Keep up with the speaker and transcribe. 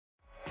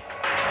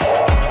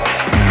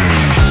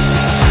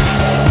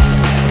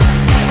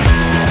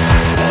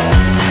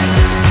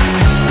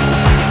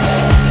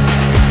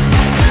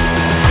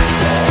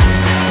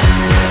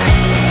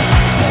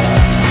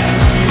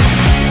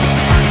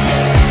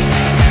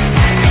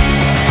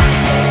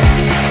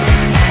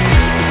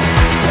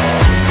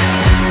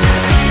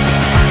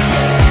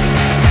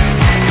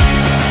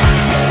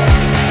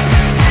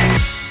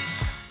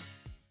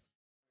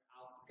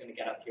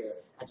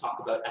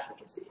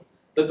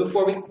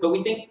But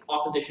we think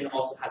opposition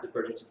also has a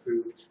burden to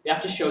prove. They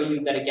have to show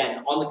you that,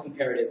 again, on the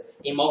comparative,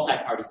 a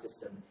multi-party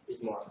system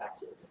is more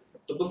effective.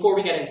 But before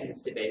we get into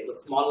this debate,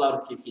 let's model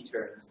out a few key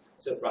terms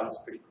so it runs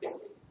pretty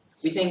quickly.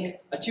 We think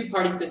a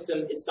two-party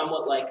system is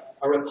somewhat like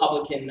a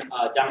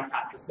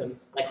Republican-Democrat system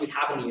like we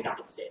have in the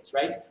United States,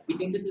 right? We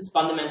think this is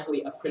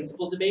fundamentally a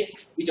principle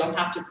debate. We don't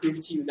have to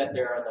prove to you that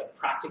there are like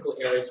practical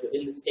errors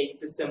within the state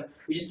system.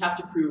 We just have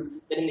to prove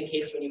that in the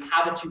case when you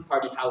have a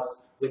two-party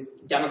house with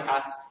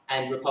Democrats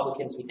and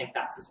Republicans, we think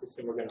that's the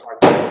system we're going to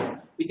argue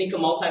for. We think a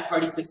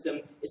multi-party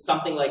system is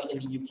something like in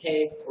the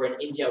UK or in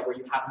India where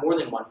you have more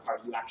than one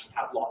party. You actually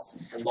have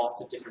lots and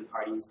lots of different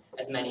parties,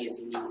 as many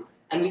as you need.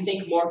 And we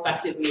think more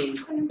effective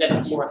means that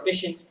it's more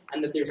efficient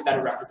and that there's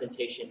better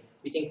representation.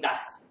 We think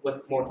that's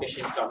what more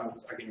efficient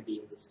governments are going to be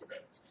in this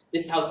debate.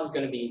 This house is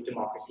going to be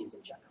democracies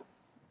in general.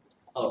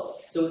 Oh,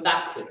 so with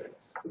that clear,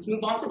 let's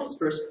move on to this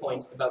first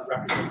point about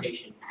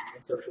representation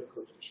and social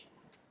cohesion.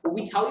 What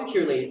we tell you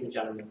here, ladies and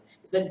gentlemen,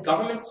 is that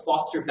governments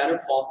foster better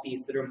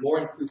policies that are more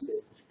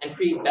inclusive and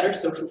create better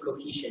social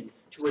cohesion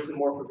towards a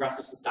more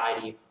progressive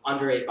society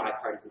under a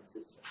bipartisan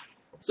system.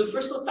 So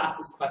first, let's ask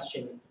this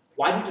question.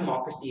 Why do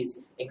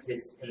democracies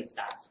exist in the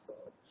status quo?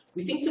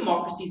 We think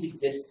democracies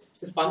exist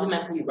to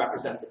fundamentally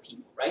represent the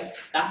people, right?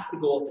 That's the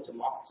goal of a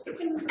democracy.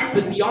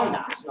 But beyond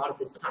that, not at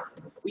this time,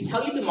 we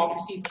tell you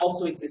democracies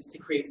also exist to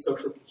create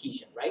social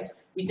cohesion, right?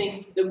 We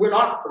think that we're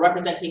not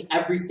representing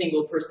every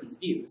single person's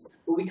views,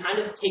 but we kind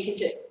of take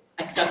into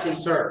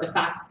acceptance the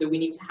fact that we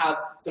need to have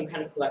some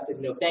kind of collective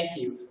no thank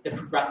you that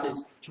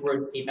progresses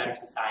towards a better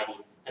society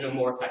and a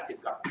more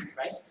effective government,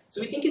 right? So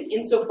we think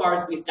insofar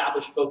as we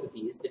establish both of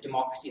these, that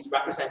democracies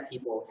represent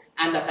people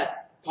and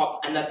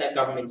that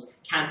government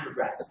can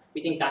progress,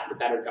 we think that's a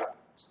better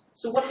government.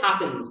 So what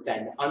happens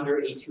then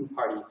under a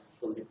two-party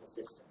political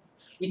system?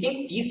 We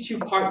think these two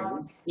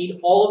parties need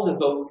all of the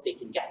votes they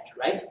can get,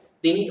 right?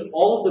 They need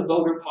all of the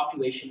voter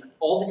population,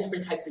 all the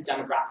different types of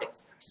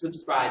demographics to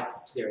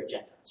subscribe to their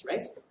agendas,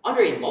 right?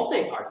 Under a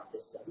multi-party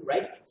system,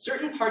 right,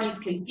 certain parties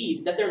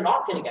concede that they're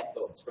not going to get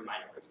votes from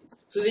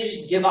minorities, so they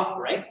just give up,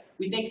 right?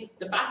 We think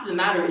the fact of the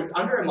matter is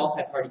under a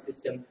multi-party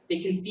system, they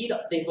concede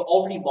they've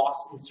already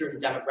lost in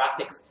certain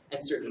demographics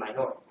and certain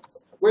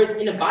minorities. Whereas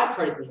in a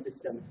bipartisan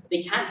system,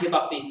 they can't give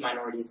up these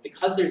minorities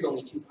because there's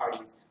only two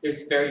parties.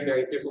 There's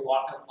a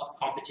lot of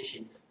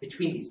competition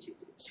between these two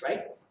groups,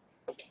 right?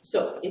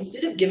 So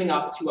instead of giving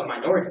up to a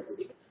minority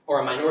group or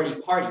a minority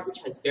party which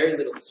has very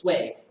little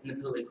sway in the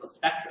political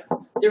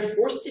spectrum, they're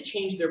forced to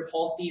change their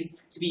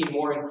policies to be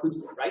more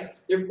inclusive, right?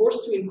 They're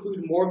forced to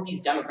include more of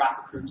these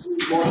demographic groups,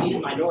 more of these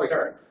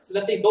minorities, so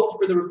that they vote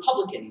for the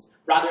Republicans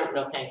rather,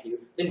 no thank you,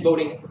 than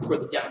voting for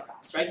the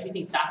Democrats, right? We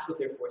think that's what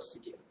they're forced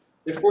to do.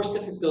 They're forced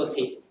to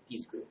facilitate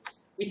these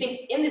groups. We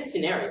think in this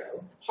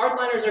scenario,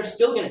 hardliners are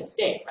still going to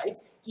stay, right?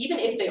 Even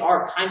if they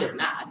are kind of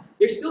mad,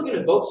 they're still going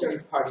to vote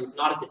certain parties,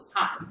 not at this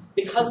time.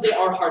 Because they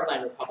are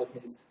hardline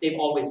Republicans, they've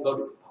always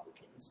voted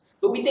Republicans.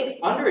 But we think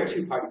under a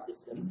two-party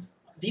system,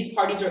 these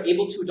parties are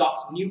able to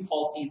adopt new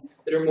policies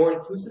that are more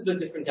inclusive of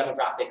different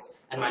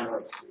demographics and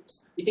minority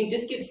groups. We think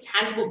this gives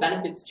tangible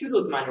benefits to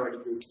those minority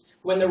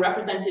groups. When they're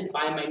represented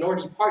by a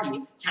minority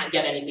party, can't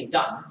get anything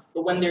done.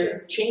 But when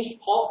they're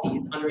changed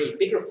policies under a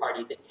bigger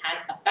party that can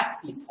affect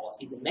these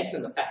policies and make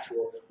them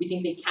effectual, we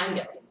think they can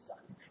get things done.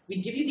 We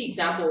give you the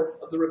example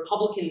of the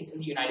Republicans in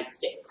the United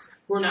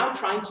States, who are now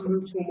trying to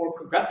move to a more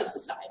progressive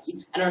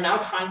society and are now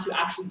trying to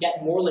actually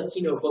get more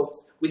Latino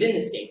votes within the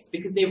states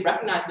because they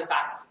recognize the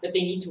fact that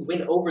they need to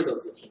win over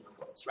those Latino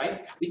votes, right?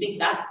 We think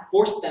that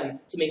forced them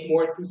to make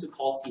more inclusive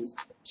policies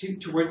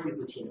towards these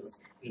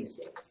Latinos in the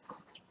states.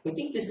 We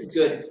think this is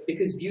good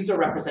because views are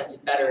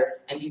represented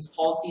better, and these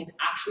policies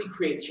actually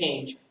create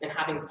change than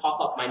having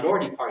pop-up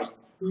minority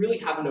parties who really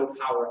have no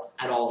power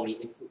at all in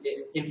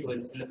the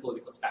influence in the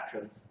political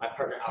spectrum. My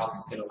partner Alex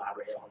is going to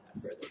elaborate on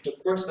that further.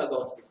 But first, I'll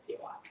go into this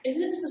POI.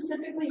 Isn't it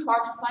specifically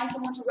hard to find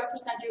someone to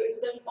represent you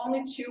if there's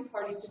only two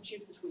parties to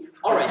choose between?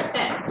 All right,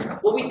 thanks.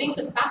 Well, we think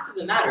the fact of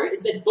the matter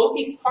is that both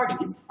these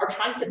parties are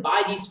trying to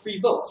buy these free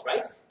votes,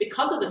 right?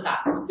 Because of the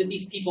fact that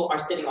these people are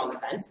sitting on the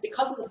fence,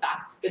 because of the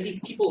fact that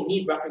these people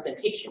need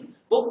representation,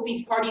 both of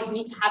these parties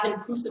need to have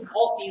inclusive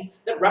policies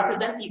that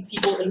represent these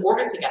people in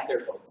order to get their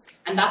votes.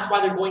 And that's why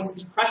they're going to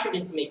be pressured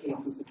into making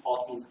inclusive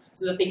policies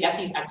so that they get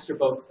these extra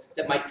votes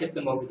that might tip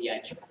them over the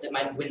edge, that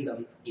might win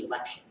them the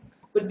election.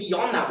 But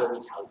beyond that, what we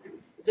tell you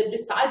is that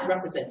besides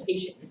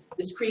representation,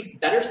 this creates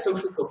better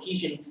social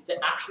cohesion that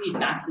actually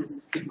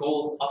advances the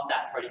goals of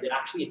that party, that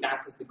actually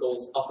advances the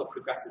goals of a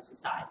progressive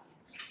society.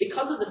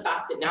 Because of the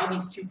fact that now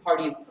these two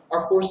parties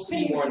are forced to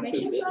be more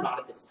inclusive, not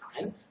at this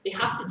time, they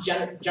have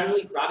to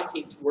generally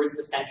gravitate towards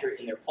the center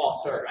in their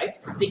policies, right?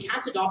 They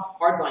can't adopt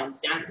hardline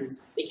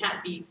stances. They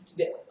can't be to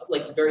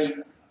the very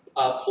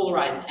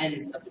polarized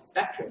ends of the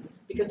spectrum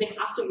because they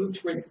have to move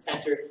towards the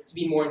center to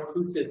be more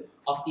inclusive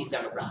of these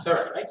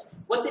demographics, right?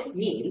 What this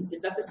means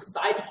is that the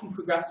society can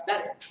progress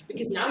better,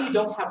 because now you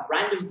don't have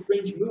random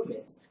fringe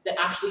movements that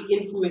actually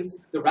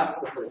influence the rest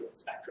of the political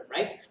spectrum,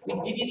 right? We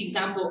can give you the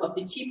example of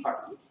the Tea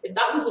Party. If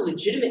that was a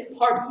legitimate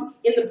party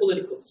in the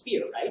political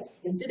sphere, right,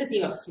 instead of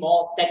being a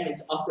small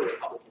segment of the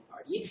Republican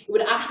Party, it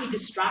would actually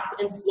distract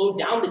and slow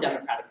down the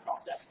democratic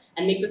process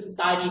and make the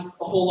society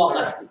a whole lot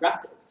less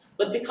progressive.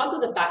 But because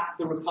of the fact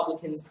that the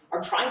Republicans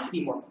are trying to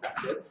be more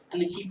progressive,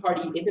 and the Tea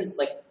Party isn't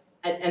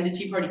and the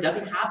Tea Party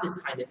doesn't have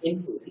this kind of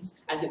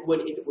influence as it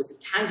would if it was a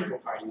tangible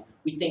party,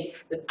 we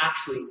think that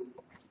actually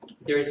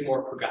there is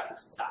more progressive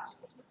society.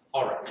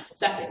 All right,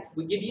 second,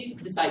 we give you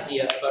this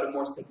idea about a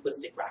more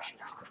simplistic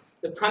rationale.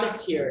 The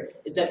premise here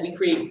is that we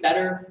create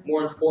better,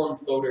 more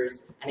informed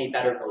voters and a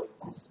better voting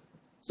system.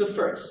 So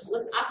first,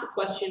 let's ask the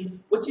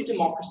question, what do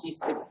democracies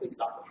typically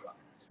suffer from?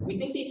 We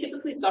think they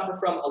typically suffer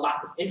from a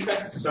lack of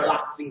interest, a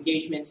lack of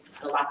engagement,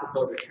 and a lack of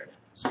voter turnout.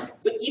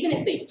 But even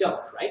if they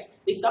don't, right,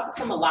 they suffer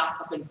from a lack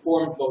of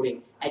informed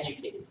voting,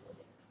 educated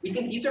voting. We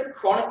think these are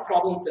chronic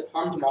problems that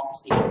harm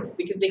democracies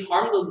because they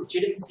harm the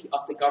legitimacy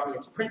of the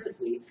government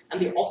principally, and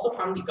they also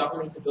harm the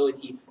government's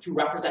ability to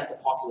represent the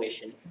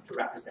population, to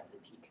represent the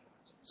people.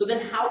 So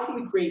then how can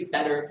we create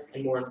better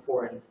and more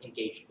informed,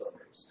 engaged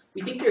voters?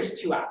 We think there's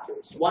two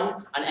actors.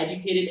 One,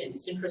 uneducated and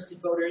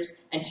disinterested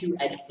voters, and two,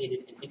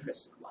 educated and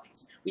interested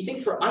ones. We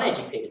think for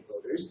uneducated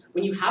voters,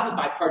 when you have a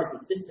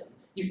bipartisan system,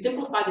 you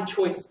simplify the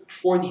choice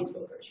for these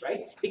voters,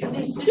 right? Because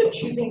instead of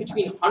choosing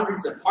between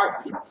hundreds of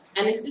parties,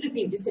 and instead of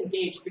being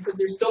disengaged because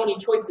there's so many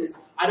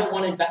choices, I don't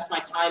want to invest my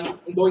time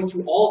in going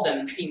through all of them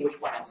and seeing which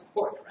one I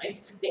support, right?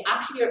 They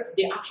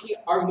actually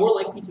are more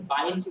likely to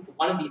buy into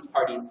one of these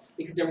parties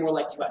because they're more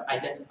likely to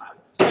identify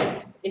with them,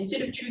 right?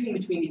 Instead of choosing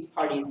between these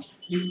parties,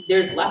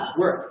 there's less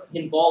work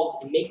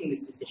involved in making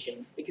this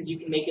decision because you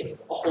can make it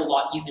a whole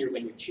lot easier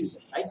when you're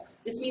choosing, right?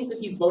 This means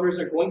that these voters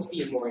are going to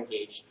be more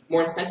engaged,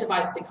 more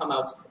incentivized to come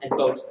out and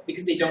vote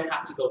because they don't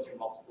have to go through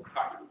multiple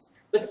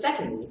parties. But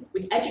secondly,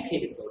 with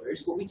educated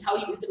voters, what we tell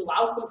you is it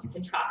allows them to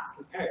contrast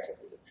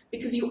comparatively,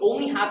 because you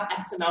only have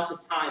X amount of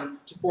time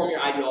to form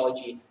your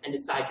ideology and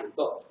decide your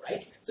vote,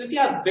 right? So if you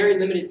have very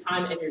limited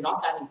time and you're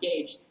not that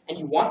engaged and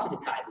you want to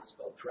decide this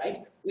vote, right,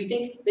 we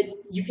think that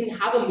you can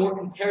have a more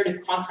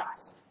comparative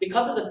contrast.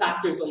 Because of the fact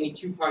there's only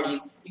two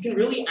parties, you can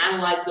really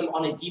analyze them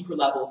on a deeper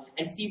level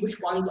and see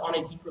which ones on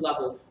a deeper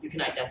level you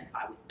can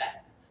identify with better.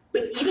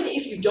 But even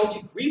if you don't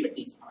agree with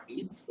these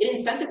parties, it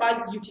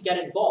incentivizes you to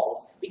get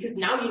involved, because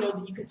now you know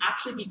that you can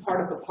actually be part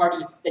of a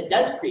party that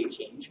does create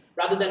change,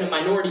 rather than a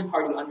minority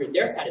party under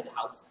their side of the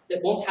house that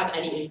won't have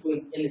any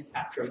influence in the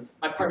spectrum.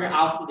 My partner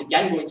Alex is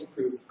again going to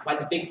prove why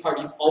the big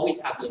parties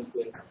always have the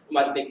influence, and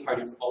why the big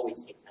parties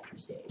always take center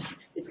stage.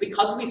 It's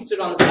because we've stood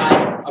on the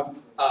side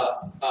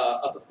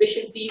of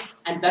efficiency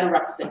and better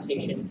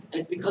representation, and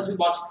it's because we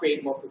want to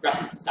create more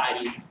progressive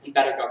societies and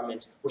better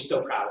government we're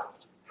so proud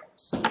to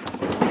propose.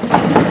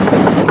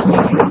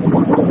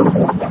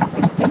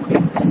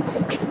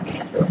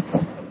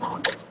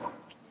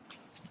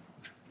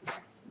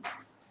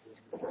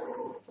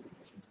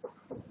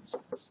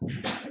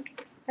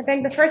 I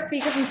thank the first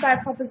speaker from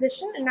side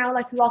proposition, and now I'd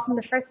like to welcome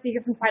the first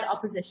speaker from side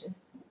opposition.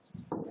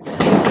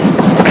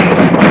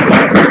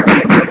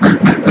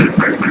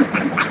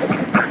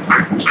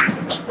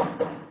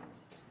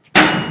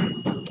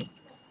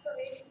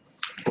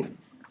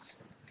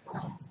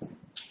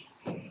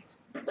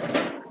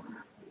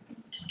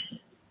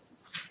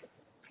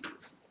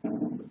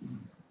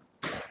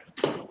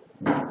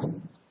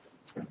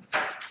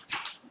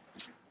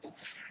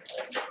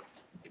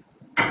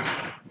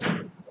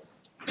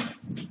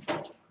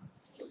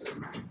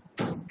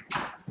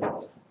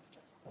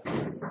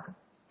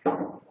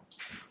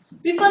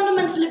 We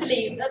fundamentally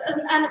believe that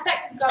an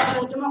effective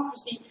government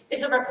democracy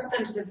is a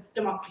representative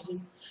democracy.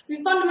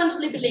 We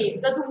fundamentally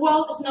believe that the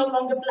world is no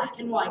longer black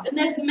and white, and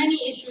there's many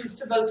issues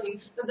to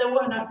voting that there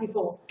were not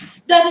before.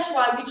 That is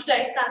why we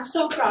today stand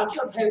so proud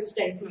to oppose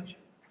today's motion.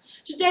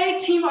 Today,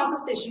 Team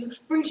Opposition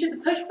brings you the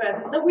push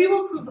button that we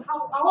will prove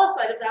how our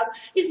side of the house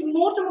is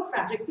more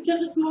democratic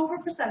because it's more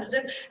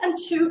representative, and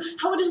two,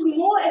 how it is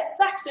more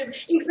effective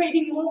in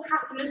creating more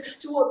happiness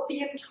towards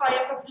the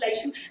entire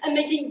population and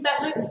making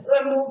better,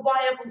 more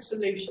viable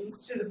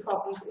solutions to the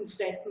problems in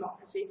today's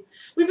democracy.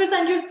 We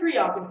present you three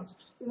arguments.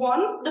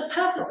 One, the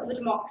purpose of a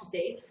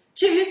democracy.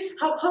 Two,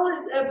 how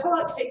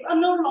politics are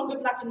no longer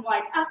black and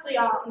white as they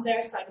are on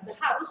their side of the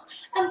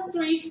house. And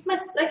three, my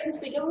second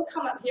speaker will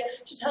come up here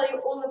to tell you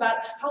all about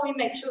how we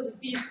make sure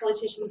that these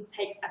politicians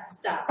take a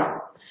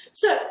stance.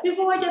 So,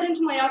 before I get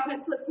into my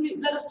arguments,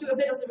 let us do a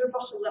bit of the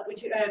rebuttal that we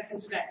heard from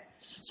today.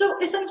 So,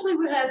 essentially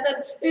we heard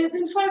that the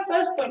entire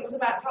first point was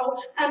about how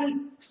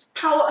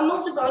a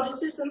multi-party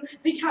system,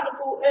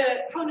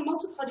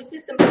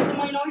 the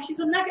minorities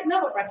are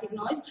never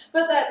recognised,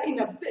 but that in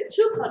a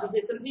two-party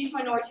system, these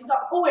minorities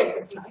are always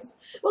recognized.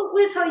 Well,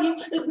 we're telling you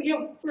that we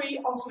have three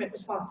ultimate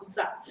responses to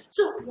that.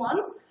 So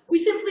one, we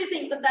simply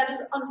think that that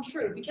is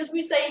untrue, because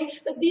we're saying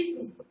that these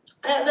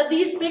that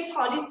these big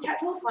parties,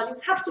 catch-all parties,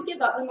 have to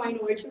give up the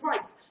minority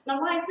rights.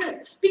 Now, why is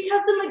this? Because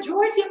the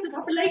majority of the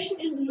population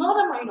is not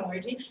a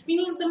minority,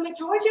 meaning the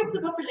majority of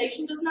the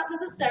population does not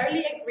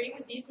necessarily agree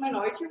with these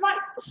minority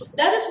rights.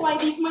 That is why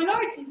these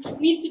minorities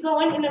need to go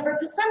in a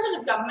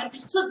representative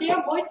government so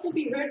their voice can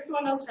be heard through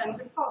an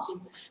alternative party.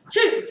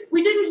 Two,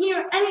 we didn't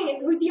hear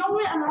the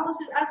only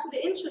analysis as to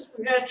the interest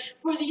we heard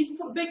for these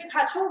big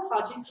catch-all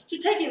parties to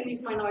take in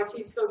these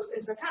minority votes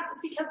into account is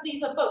because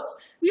these are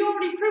votes. We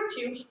already proved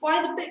to you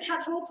why the big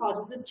catch-all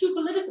parties, the two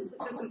political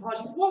system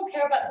parties, won't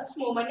care about the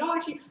small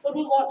minority, but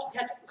will want to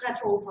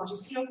catch-all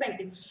parties. No, thank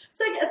you.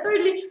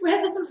 Thirdly, we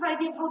had this entire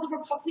idea of how the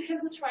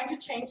Republicans are trying to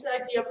change the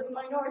idea of the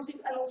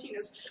minorities and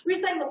Latinos. We're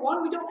saying that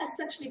one, we don't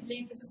essentially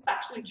believe this is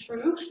factually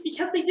true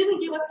because they didn't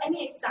give us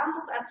any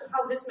examples as to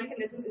how this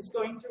mechanism is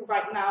going through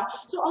right now.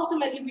 So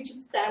ultimately, we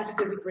just stand to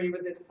disagree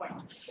with this point.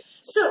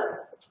 So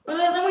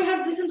then we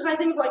have this entire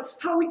thing of like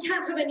how we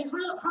can't have any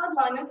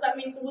hardliners. That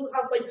means we'll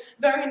have like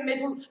very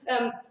middle,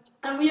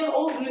 and we have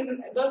all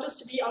voters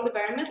to be on the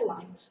very middle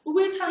line. But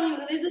we're telling you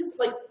that this is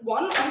like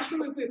one,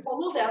 untrue if we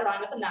follow their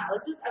line of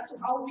analysis as to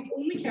how we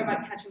only care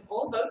about catching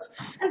all votes,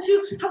 and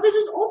two, how this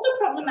is also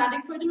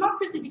problematic for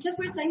democracy because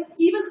we're saying that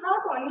even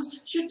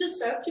hardliners should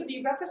deserve to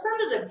be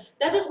representative.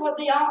 That is what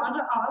they are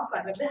under our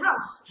side of the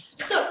house.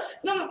 So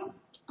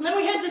then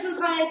we had this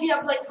entire idea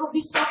of like how they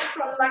suffer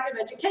from lack of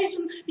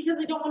education because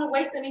they don't want to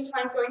waste any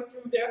time going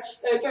through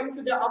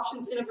their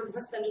options in a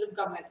representative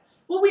government.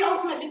 What we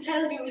ultimately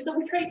tell you is that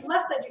we create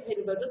less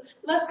educated voters,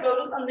 less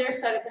voters on their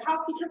side of the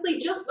house because they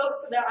just vote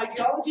for their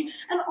ideology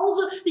and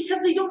also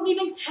because they don't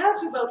even care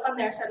to vote on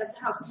their side of the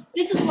house.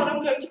 This is what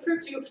I'm going to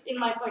prove to you in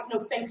my point. No,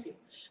 thank you.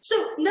 So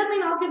let me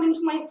now get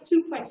into my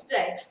 2 points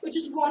today, which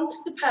is one,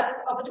 the purpose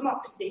of a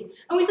democracy.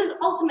 And we said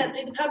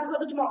ultimately the purpose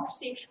of a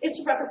democracy is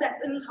to represent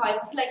an entire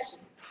population.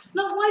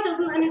 Now, why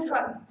doesn't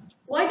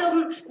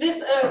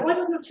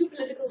two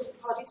political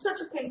parties, such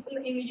as for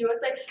instance in the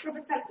USA,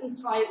 represent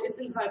its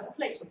entire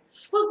population?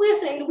 Well, we're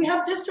saying that we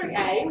have District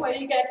A, where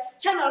you get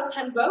 10 out of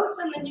 10 votes,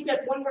 and then you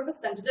get one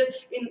representative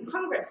in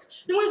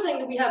Congress. Then we're saying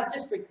that we have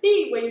District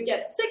B, where you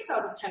get 6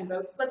 out of 10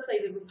 votes. Let's say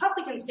the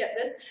Republicans get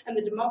this, and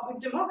the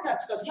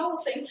Democrats got the other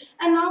thing,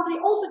 and now they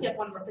also get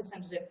one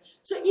representative.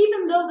 So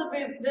even though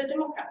the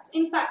Democrats,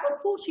 in fact, got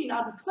 14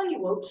 out of 20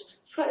 votes,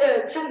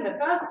 10 the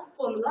first,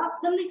 4 in the last,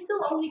 then they still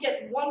only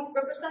get one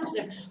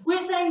representative. We're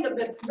saying that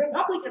the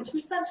Republicans, who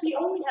essentially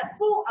only had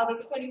 4 out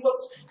of 20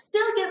 votes,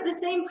 still get the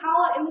same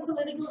power in the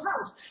political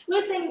house.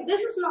 We're saying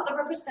this is not a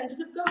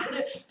representative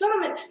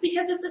government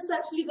because it's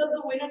essentially that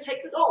the winner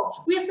takes it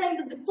all. We're saying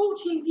that the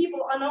 14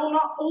 people are now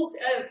not all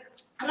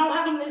are now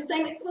having the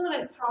same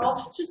equivalent power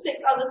to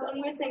 6 others,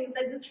 and we're saying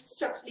that this is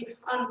structurally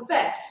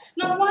unfair.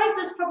 Now, why is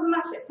this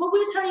problematic? Well,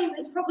 we're telling you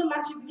it's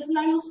problematic because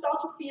now you'll start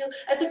to feel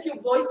as if your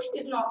voice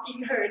is not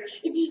being heard.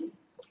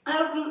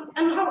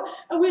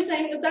 And we're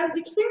saying that is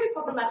extremely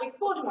problematic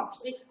for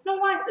democracy. Now,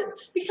 why is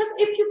this? Because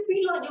if you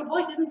feel like your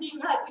voice isn't being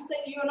heard, we're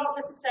saying you're not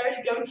necessarily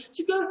going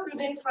to go through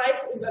the entire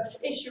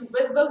issue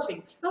with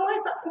voting. Now, why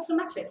is that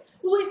problematic?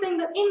 Well, we're saying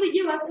that in the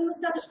US, in the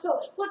status quo,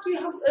 what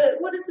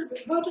is the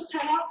voters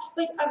turnout?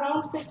 Like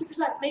around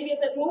 50%, maybe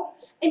a bit more.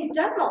 In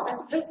Denmark,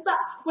 as opposed to that,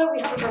 where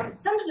we have a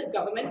representative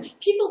government,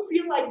 people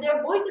feel like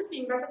their voice is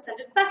being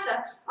represented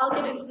better. I'll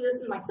get into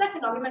this in my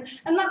second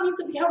argument, and that means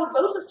that we have a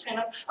voters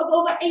turnout of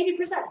over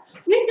 80%.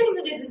 We're saying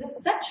that it is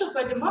essential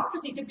for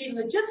democracy to be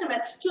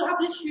legitimate to have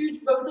this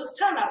huge voters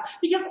turnout.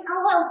 Because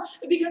how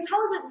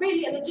is it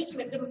really a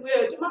legitimate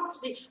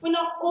democracy when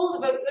not all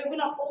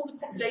the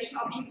population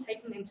are being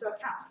taken into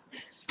account?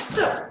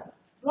 So,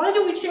 why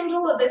do we change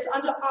all of this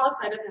under our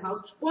side of the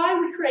house? Why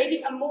are we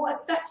creating a more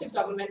effective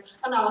government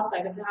on our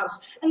side of the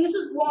house? And this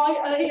is why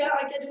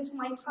I get into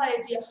my entire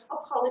idea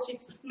of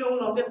politics no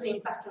longer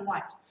being black and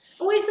white.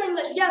 And we're saying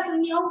that, yes,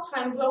 in the old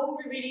time, what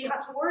we really had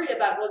to worry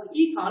about was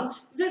econ.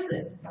 This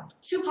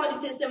two-party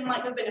system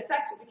might have been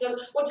effective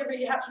because what you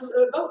really had to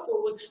vote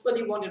for was whether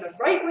you wanted a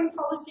right-wing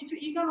policy to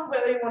econ or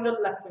whether you wanted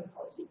a left-wing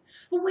policy.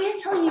 But we're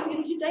telling you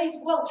in today's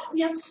world,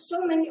 we have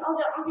so many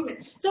other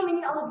arguments, so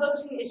many other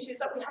voting issues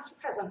that we have to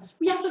present.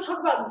 We have to talk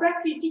about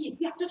refugees.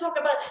 We have to talk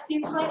about the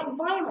entire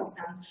environment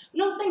stands.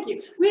 No, thank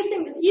you. We're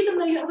saying that even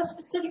though you have a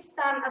specific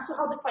stand as to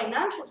how the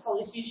financial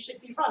policies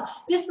should be run,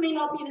 this may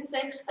not be the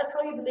same as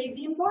how you believe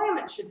the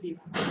environment should be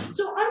run.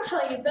 So I'm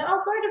telling you that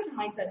Alberta, from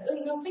my side,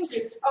 no, thank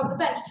you, of the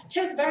bench,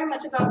 cares very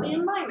much about the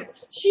environment.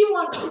 She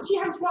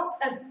has wants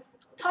a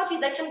party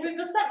that can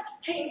represent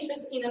her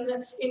interests in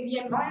the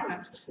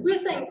environment. We're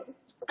saying,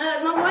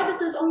 now why does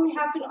this only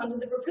happen under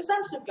the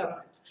representative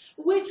government?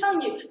 We're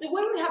telling you that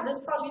when we have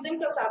this party then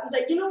goes out and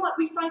say, you know what,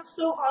 we fight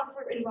so hard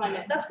for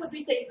environment, that's what we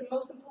say is the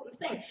most important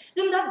thing,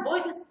 then that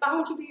voice is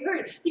bound to be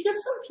heard.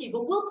 Because some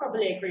people will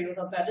probably agree with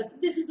Alberta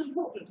that this is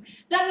important.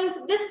 That means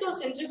that this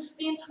goes into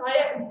the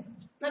entire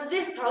that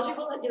this party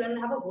will then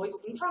have a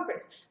voice in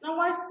Congress. Now,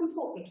 why is this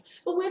important?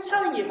 Well, we're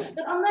telling you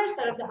that on their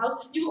side of the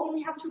House, you will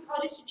only have two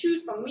parties to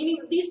choose from, meaning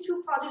that these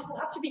two parties will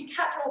have to be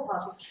catch-all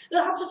parties.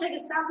 They'll have to take a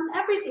stance on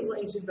every single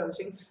issue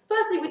voting.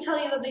 Firstly, we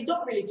tell you that they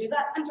don't really do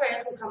that.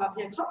 Andreas will come up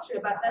here and talk to you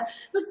about that.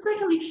 But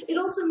secondly, it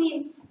also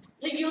means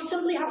that you'll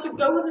simply have to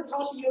go with the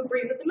party you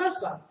agree with the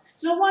most on.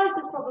 Now, why is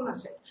this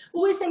problematic?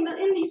 Well, we're saying that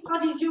in these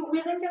parties,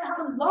 we're then going to have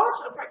a large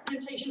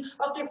fragmentation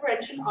of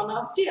differentiation on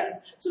our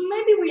ideas. So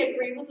maybe we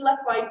agree with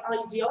left-right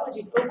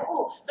ideologies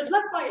overall, but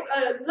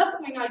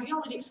left-wing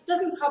ideology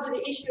doesn't cover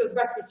the issue of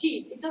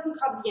refugees. It doesn't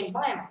cover the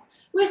environment.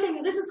 We're saying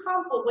that this is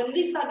harmful when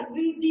these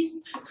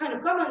kind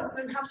of governments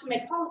then have to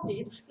make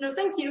policies. No,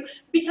 thank you,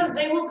 because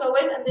they will go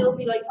in and they'll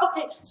be like,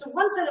 okay, so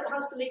one side of the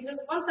House believes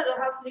this, one side of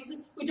the House believes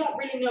this. We don't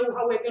really know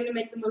how we're going to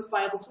make the most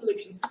viable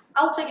solutions.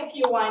 I'll take a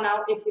POI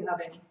now if you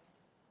have any.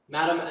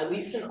 Madam, at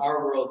least in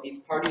our world, these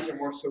parties are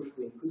more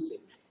socially inclusive.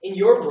 In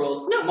your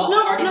world,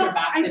 parties are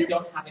back that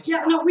don't have any.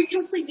 Yeah, no, we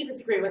completely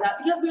disagree with that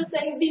because we're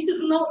saying these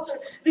are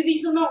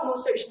not more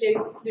socially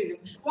inclusive.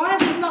 Why are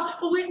these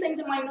not? Well, we're saying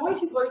the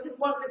minority voices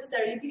won't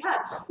necessarily be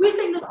heard. We're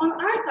saying that on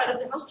our side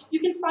of the House, you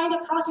can find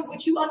a party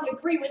which you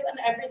agree with and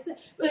everything,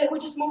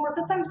 which is more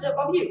representative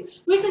of you.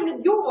 We're saying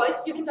that your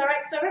voice you can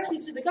direct directly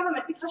to the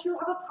government because you'll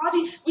have a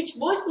party which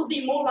voice will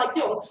be more like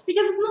yours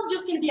because it's not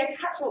just going to be a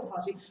catch-all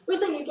party. We're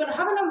saying you're going to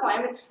have an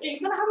environment, you're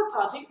going to have a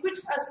party which,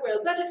 as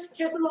well better,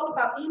 cares a lot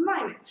about the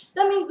environment.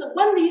 That means that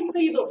when these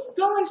people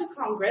go into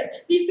Congress,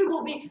 these people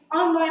will be,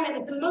 our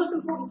environment is the most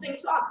important thing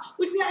to us,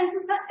 which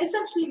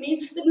essentially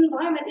means that the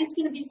environment is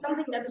going to be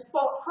something that is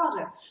fought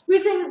harder. We're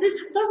saying that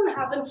this doesn't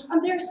happen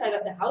on their side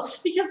of the House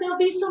because there will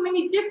be so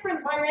many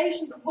different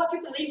variations of what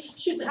you believe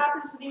should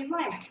happen to the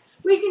environment.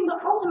 We're saying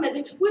that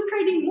ultimately we're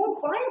creating more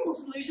viable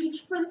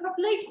solutions for the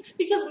population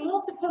because more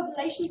of the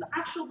population's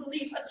actual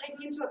beliefs are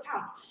taken into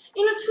account.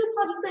 In a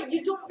two-party state,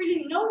 you don't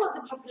really know what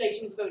the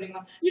population is voting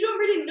on. You don't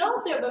really know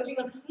if they're voting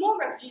on more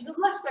refugees or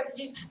less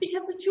refugees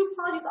because the two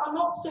parties are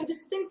not so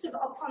distinctive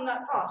upon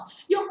that part.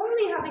 You're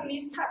only having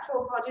these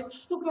catch-all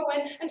parties who go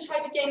in and try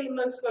to gain the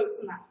most votes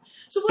from that.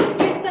 So what have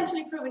we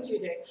essentially proven to you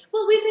today?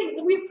 Well, we think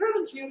that we've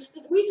proven to you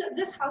that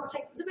this House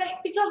takes the debate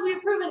because we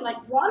have proven, like,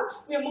 one,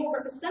 we are more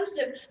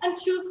representative, and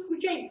two, we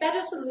create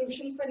better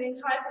solutions for the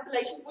entire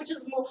population, which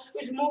is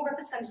more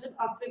representative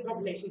of the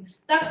population.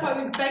 That's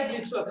why we begged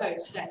you to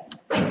oppose today.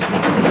 Thank you.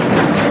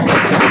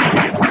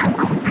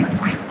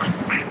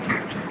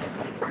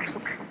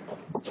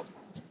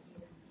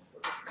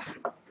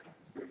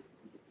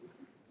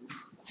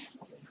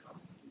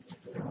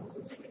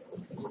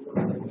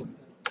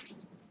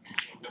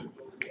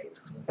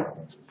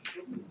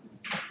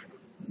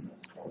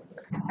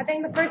 I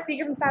thank the first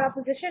speaker from side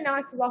opposition. Now I'd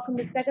like to welcome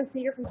the second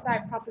speaker from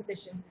side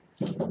propositions.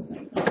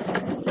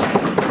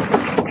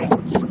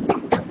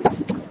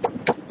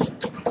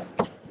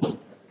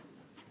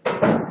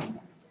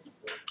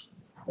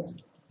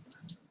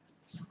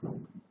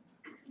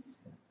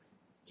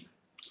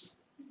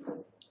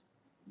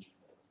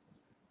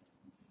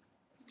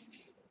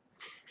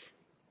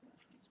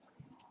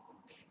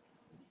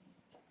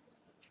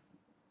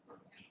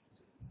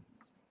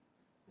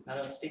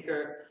 Madam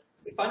Speaker,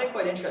 we find it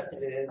quite interesting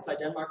today that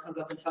Denmark comes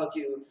up and tells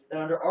you that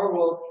under our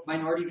world,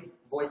 minority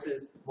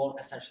voices won't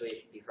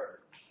essentially be heard.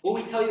 What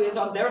we tell you is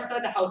on their side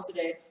of the House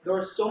today, there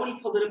are so many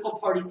political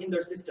parties in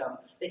their system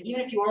that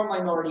even if you are a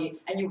minority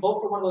and you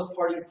vote for one of those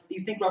parties that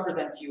you think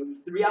represents you,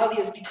 the reality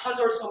is because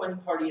there are so many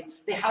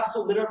parties, they have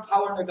so little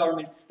power in their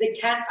government, they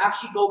can't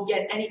actually go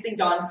get anything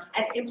done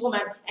and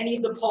implement any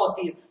of the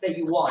policies that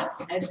you want.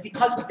 And it's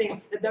because we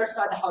think that their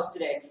side of the House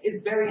today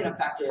is very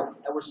ineffective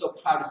that we're so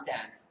proud to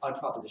stand on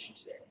proposition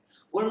today.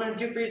 What I'm going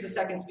to do for you as a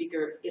second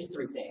speaker is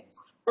three things.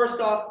 First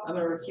off, I'm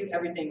going to refute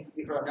everything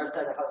we heard on our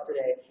side of the House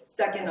today.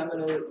 Second, I'm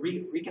going to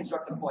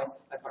reconstruct the points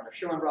my partner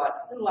Sherman brought.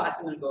 And last,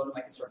 I'm going to go into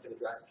my constructive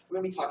address. We're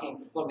going to be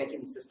talking about making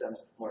the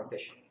systems more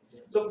efficient.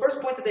 So the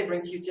first point that they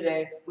bring to you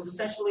today was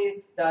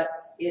essentially that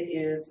it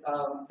is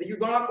that you're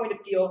not going to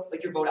feel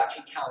like your vote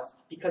actually counts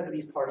because of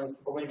these parties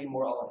are going to be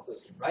more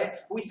all-inclusive, right?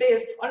 What we say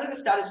is under the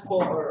status quo,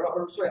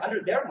 under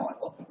their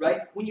model,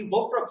 right? When you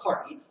vote for a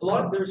party,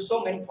 there's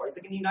so many parties,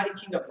 like in the United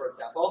Kingdom, for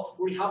example,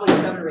 where we have like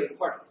 7 or 8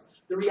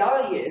 parties. The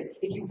reality is,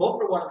 if you vote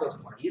for one of those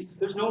parties,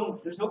 there's no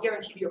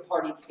guarantee that your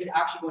party is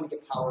actually going to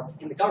get power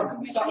in the government.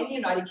 We saw in the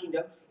United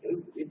Kingdom,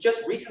 it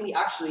just recently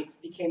actually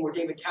became where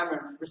David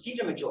Cameron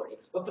received a majority,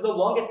 but for the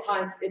longest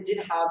time, it did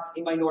have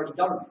a minority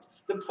government.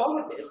 The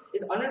problem with this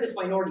is under this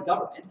minority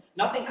government,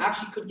 nothing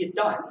actually could get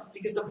done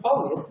because the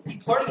problem is the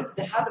party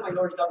that had the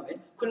minority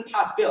government couldn't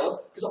pass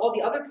bills because all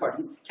the other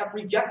parties kept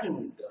rejecting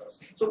these bills.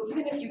 So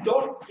even if you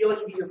don't feel like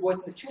you get your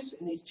voice in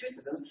these two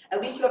systems,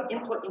 at least you have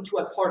input into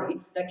a party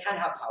that can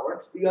have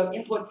power, or you have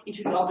input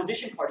into the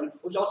opposition party,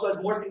 which also has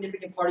more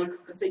significant party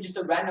than say just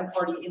a random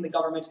party in the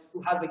government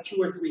who has like 2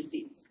 or 3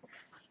 seats.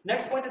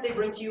 Next point that they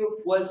bring to you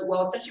was,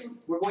 well, essentially,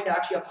 we're going to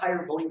actually have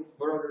higher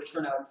voter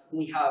turnout when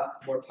we have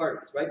more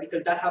parties, right?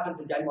 Because that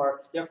happens in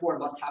Denmark, therefore it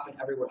must happen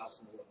everywhere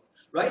else in the world.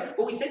 right?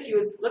 What we say to you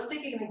is, let's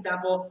take an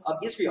example of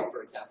Israel,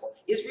 for example.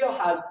 Israel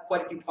has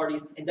quite a few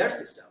parties in their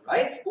system,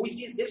 right? What we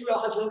see is Israel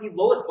has one of the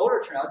lowest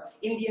voter turnouts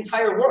in the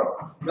entire world,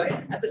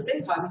 right? At the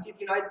same time, we see the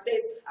United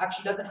States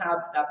actually doesn't have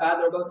that bad.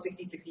 They're about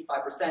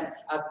 60-65%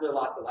 as of their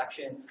last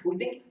election. We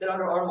think that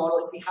under our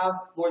model, if we have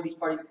more of these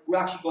parties, we're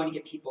actually going to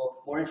get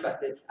people more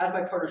interested, as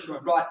my partner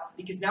Sharon brought,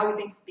 because now we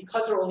think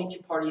because there are only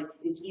 2 parties,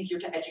 it's easier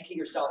to educate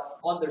yourself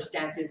on their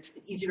stances.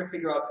 It's easier to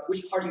figure out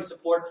which party you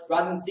support,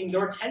 rather than seeing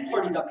there are 10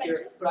 parties up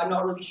here, but I'm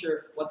not really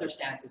sure what their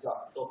stances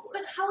are. Go for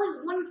it. But how is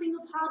one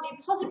single party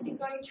possibly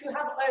going to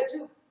have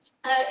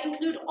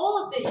include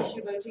all of the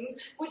issue votings,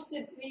 which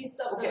these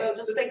stuff Okay, are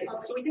just so thank you.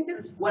 So we think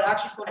that what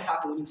actually is going to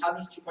happen when you have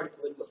these 2-party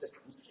political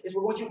systems is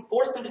we're going to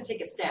force them to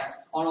take a stance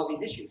on all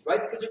these issues,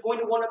 right? Because they're going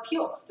to want to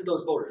appeal to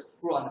those voters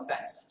who are on the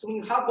fence. So when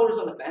you have voters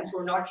on the fence who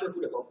are not sure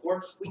who to vote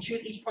for, we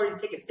choose each party to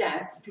take a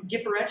stance to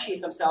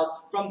differentiate themselves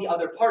from the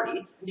other party.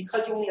 And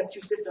because you only have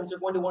 2 systems, they're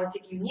going to want to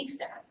take a unique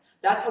stance.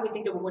 That's how we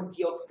think that we're going to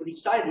deal with each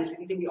side of these. We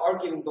think that we are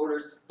giving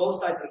voters both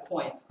sides of the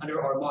coin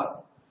under our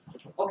model.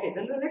 Okay,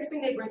 then the next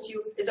thing they bring to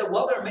you is that,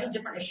 well, there are many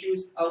different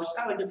issues, which is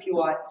kind of like their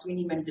POI, so we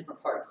need many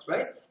different parties,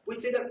 right? We'd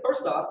say that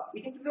first off,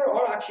 we think that there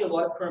are actually a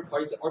lot of current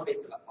parties that are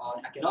based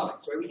on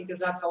economics, right? We think that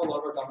that's how a lot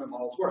of our government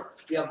models work.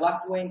 We have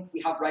left wing,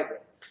 we have right wing,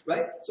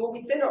 right? So what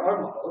we'd say to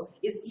our models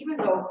is, even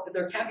though that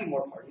there can be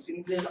more parties, we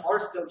think they are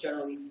still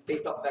generally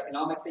based off of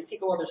economics. They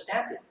take all their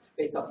stances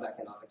based off of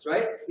economics,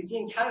 right? We see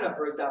in Canada,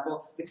 for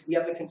example, we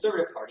have the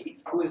Conservative Party,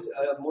 who is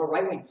a more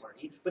right-wing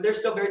party, but they're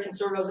still very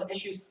conservative on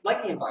issues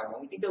like the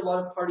environment. We think that a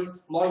lot of parties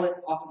model it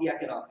off of the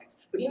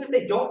economics. But even if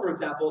they don't, for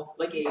example,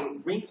 like a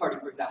Green Party,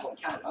 for example, in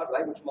Canada,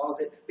 right, which models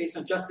it based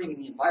on just saving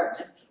the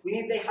environment, we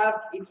think they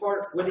have a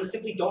part where they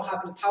simply don't have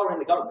any power in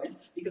the government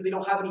because they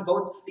don't have any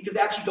votes, because they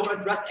actually don't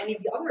address any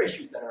of the other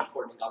issues that are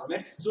important in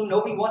government, so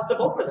nobody wants to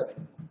vote for them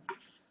anymore.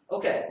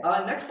 Okay,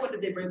 next point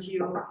that they bring to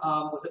you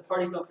was that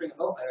parties don't bring,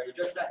 oh, I already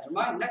addressed that, never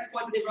mind. Next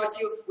point that they brought to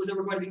you was that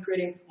we're going to be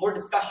creating more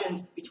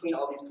discussions between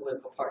all these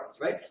political parties,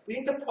 right? We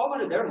think the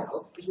problem under their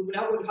model is we're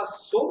now going to have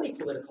so many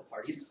political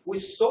parties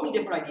with so many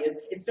different ideas,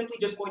 it's simply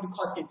just going to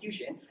cause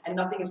confusion and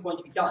nothing is going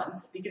to be done,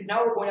 because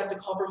now we're going to have to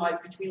compromise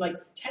between like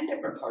 10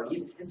 different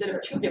parties instead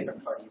of 2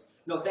 different parties.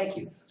 No, thank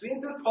you. So we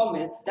think the problem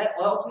is that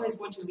ultimately is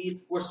going to lead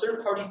where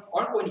certain parties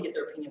aren't going to get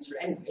their opinions heard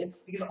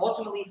anyways, because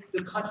ultimately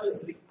the country,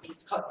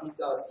 these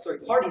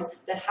parties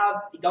that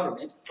have the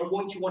government are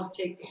going to want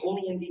to take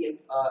only in the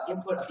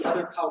input of the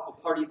other powerful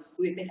parties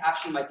who they think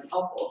actually might be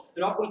helpful.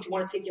 They're not going to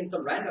want to take in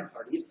some random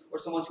parties or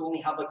someone who only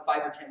have like 5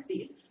 or 10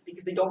 seats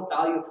because they don't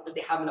value that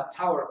they have enough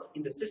power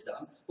in the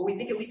system. But we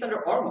think at least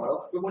under our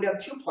model, we're going to have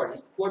 2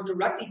 parties who are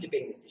directly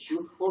debating this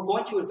issue, who are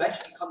going to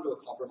eventually come to a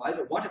compromise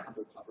or want to come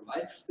to a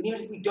compromise. But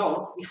even if we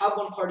don't, we have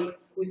one party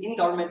who's in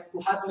government,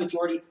 who has the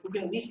majority, who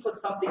can at least put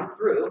something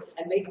through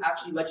and make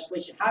actually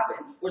legislation happen.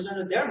 Whereas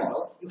under their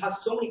model, you have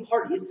so many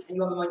parties and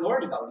you have a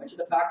minority government to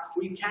the fact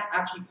where you can't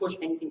actually push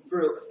anything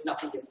through,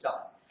 nothing gets done.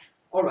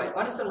 All right,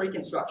 on to some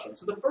reconstruction.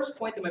 So the first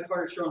point that my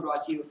partner Sharon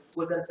brought to you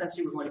was that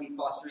essentially we're going to be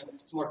fostering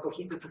a more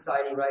cohesive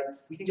society, right?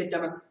 We think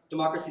that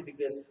democracies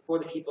exist for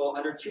the people.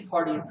 Under 2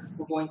 parties,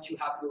 we're going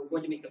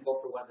to make them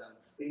vote for one of them.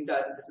 We think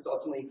that this is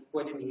ultimately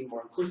going to be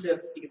more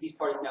inclusive because these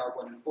parties now are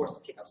going to be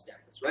forced to take up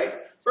stances, right?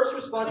 First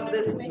response to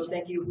this, no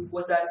thank you,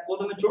 was that, well,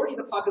 the majority of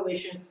the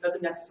population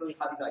doesn't necessarily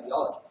have these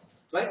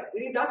ideologies, right? We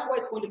think that's why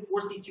it's going to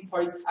force these 2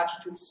 parties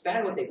actually to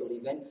expand what they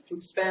believe in, to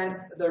expand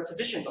their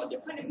positions on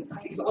different things,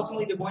 because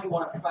ultimately they're going to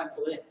want to try and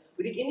pull it in.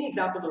 We think in the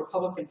example the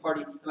Republican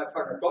Party that my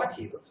partner brought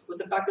to you was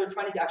the fact that they're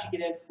trying to actually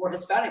get in more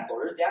Hispanic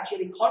voters. They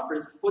actually had a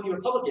conference for the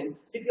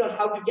Republicans simply on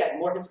how to get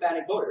more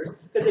Hispanic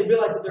voters because they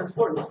realized that they're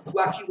important to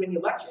actually win the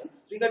election.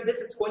 So we think this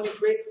is going to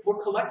create more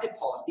collective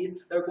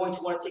policies that are going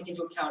to want to take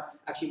into account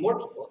actually more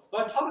people.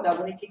 But on top of that,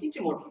 when they take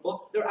into more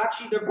people, their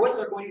voices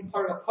are going to be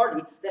part of a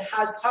party that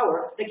has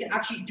power that can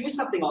actually do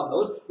something on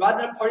those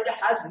rather than a party that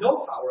has no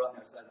power on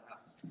their side of the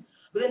house.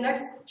 But then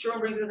next, Sharon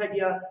brings this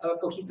idea of a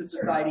cohesive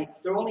society.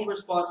 Their only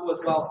response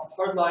was, well,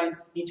 hard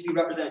lines need to be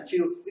represented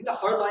too. We think the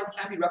hard lines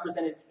can be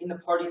represented in the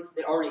parties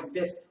that already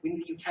exist. We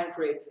think that you can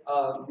create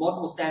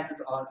multiple stances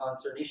on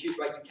certain issues,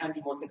 right? You can be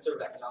more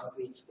conservative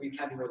economically, or you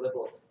can be more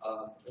liberal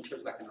in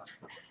terms of economics.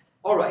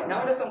 All right,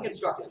 now to some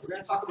constructive. We're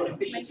going to talk about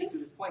efficiency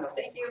through this point.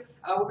 Thank you.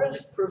 We're going to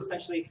just prove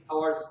essentially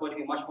how ours is going to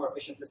be a much more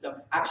efficient system,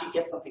 actually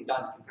get something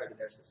done compared to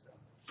their system.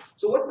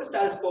 So what's the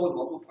status quo with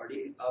multiple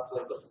party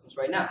political systems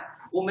right now?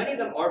 Well, many of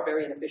them are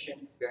very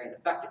inefficient, very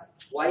ineffective.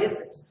 Why is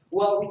this?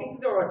 Well, we think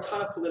that there are a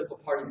ton of political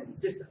parties in the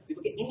system. If you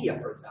look at India,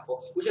 for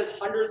example, which has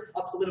hundreds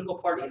of political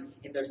parties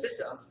in their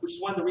system, which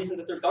is one of the reasons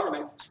that their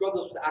government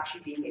struggles with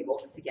actually being able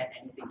to get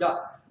anything done.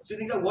 So we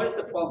think that what is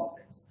the problem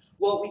with this?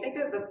 Well, we think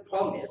that the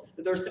problem is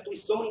that there are simply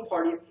so many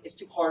parties, it's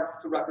too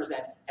hard to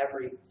represent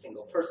every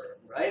single person,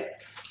 right?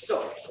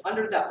 So,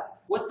 under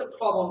that, what's the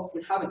problem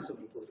with having so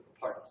many political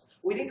parties?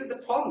 We think that the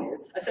problem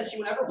is,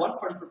 essentially, whenever one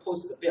party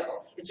proposes a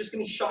bill, it's just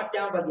going to be shot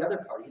down by the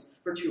other parties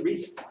for 2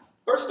 reasons.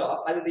 First off,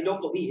 either they don't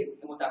believe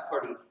in what that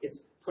party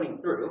is putting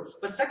through,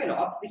 but second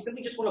off, they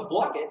simply just want to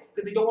block it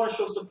because they don't want to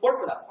show support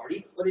for that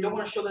party, or they don't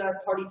want to show that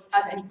that party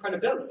has any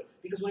credibility.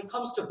 Because when it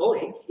comes to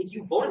voting, if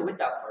you voted with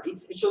that party,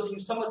 it shows that you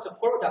somewhat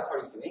support what that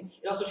party's doing.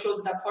 It also shows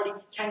that that party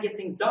can get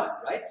things done,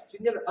 right?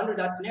 So under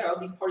that scenario,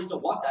 these parties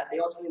don't want that. They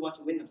ultimately want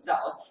to win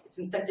themselves. It's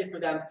incentive for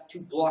them to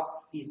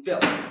block these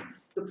bills.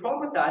 The problem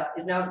with that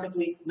is now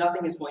simply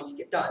nothing is going to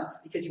get done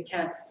because you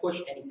can't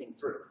push anything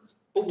through.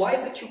 But why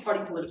does the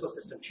two-party political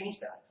system change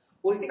that?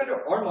 Well, we think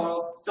under our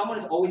model, someone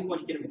is always going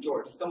to get a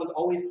majority. Someone's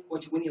always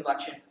going to win the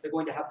election. They're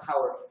going to have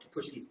power to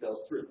push these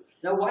bills through.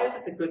 Now, why is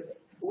it a good thing?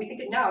 Well, we think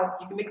that now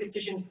you can make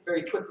decisions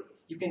very quickly.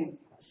 You can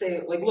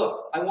say, like,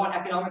 look, I want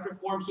economic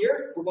reform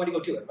here, we're going to go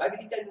do it, right? We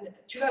think that in the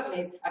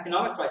 2008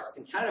 economic crisis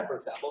in Canada, for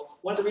example,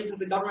 one of the reasons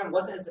the government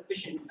wasn't as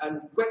efficient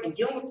and quick in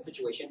dealing with the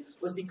situation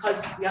was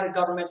because we had a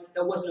government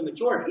that wasn't a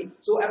majority.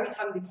 So every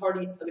time the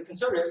party, the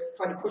Conservatives,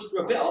 tried to push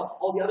through a bill,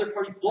 all the other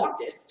parties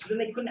blocked it, so then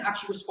they couldn't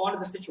actually respond to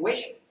the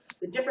situation.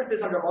 The difference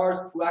is under ours,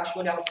 we're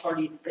actually going to have a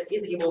party that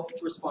is able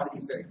to respond to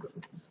these very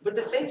quickly. But at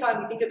the same time,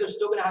 we think that they're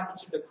still going to have to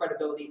keep their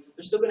credibility.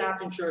 They're still going to have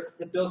to ensure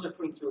that bills they're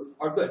putting through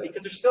are good,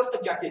 because they're still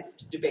subjected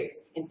to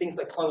debates in things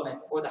like Parliament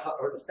or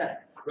the Senate,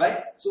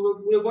 right?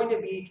 So we're going to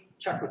be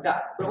checked with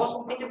that. But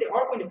also we think that they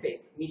are going to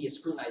face media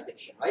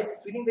scrutinization, right? So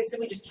we think they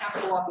simply just can't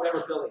pull off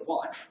whatever bill they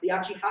want. They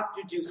actually have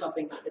to do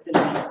something that's in the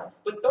bill.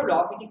 But third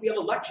off, we think we have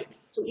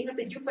elections. So even if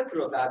they do put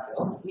through a bad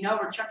bill, we now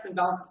have a checks and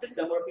balances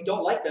system where if we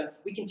don't like them,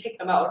 we can take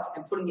them out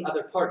and put in the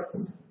other party.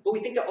 But we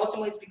think that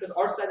ultimately it's because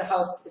our side of the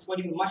house is going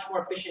to be much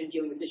more efficient in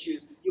dealing with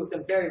issues, deal with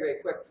them very, very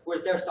quick,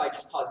 whereas their side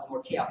just causes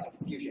more chaos and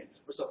confusion.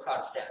 We're so proud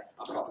to stand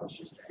on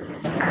proposition today.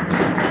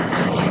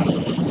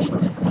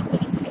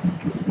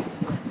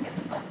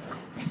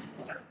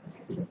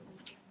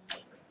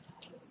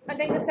 I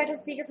thank the second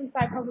speaker from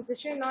side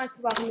proposition, and I'd like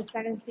to welcome the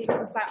second speaker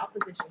from side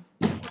opposition.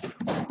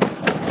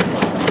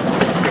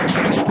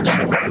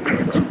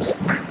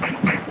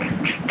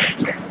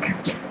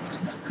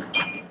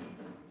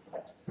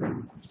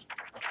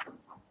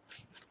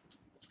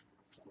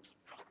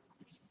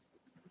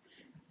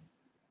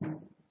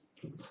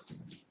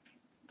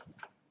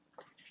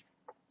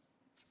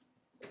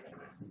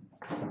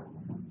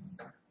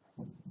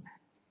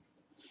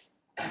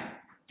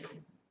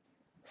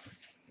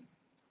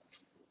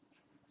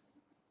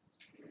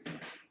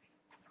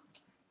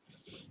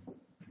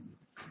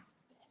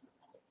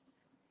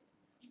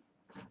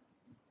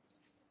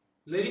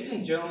 Ladies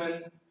and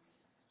gentlemen,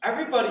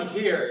 everybody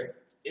here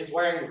is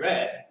wearing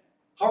red.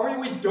 However,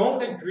 we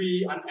don't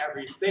agree on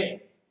everything.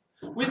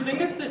 We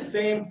think it's the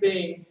same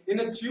thing in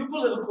a two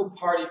political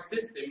party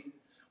system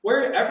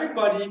where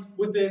everybody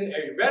within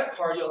a red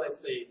party, or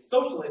let's say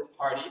socialist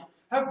party,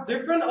 have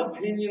different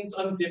opinions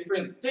on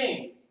different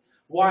things.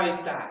 Why is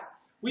that?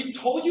 We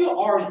told you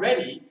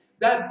already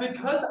that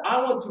because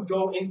I want to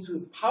go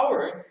into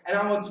power and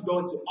I want to go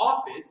into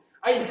office,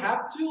 I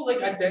have to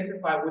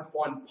identify with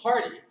one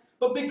party.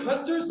 But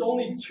because there's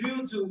only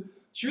two to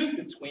choose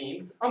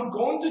between, I'm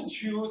going to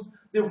choose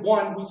the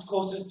one who's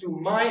closest to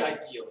my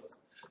ideals.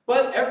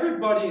 But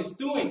everybody is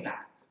doing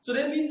that. So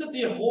that means that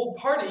the whole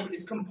party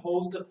is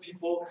composed of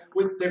people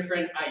with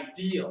different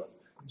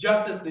ideals,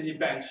 just as the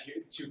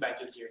two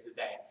benches here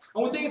today.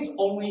 And we think it's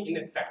only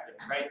ineffective,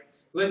 right?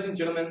 Ladies and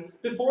gentlemen,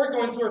 before we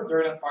go into our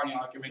third and final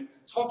argument,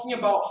 talking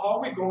about how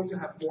we're going to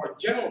have more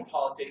general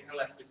politics and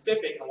less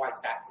specific and why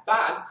that's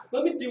bad,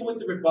 let me deal with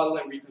the rebuttal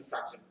and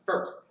reconstruction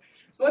first.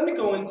 So let me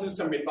go into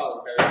some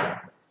rebuttal very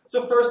quickly.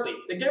 So firstly,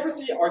 they gave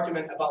us the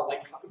argument about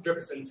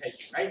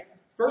representation, right?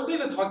 Firstly,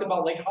 they talked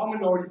about how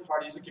minority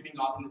parties are giving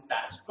up on the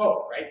status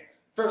quo, right?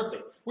 Firstly,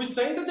 we're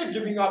saying that they're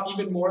giving up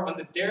even more on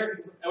the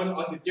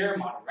dare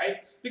model,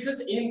 right?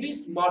 Because in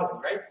this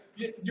model, right,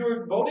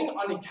 you're voting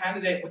on a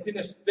candidate within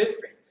a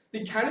district.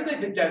 The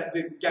candidate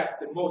that gets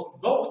the most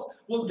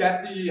votes will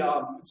get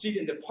the seat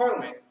in the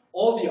parliament.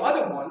 All the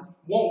other ones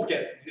won't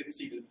get the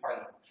seat in the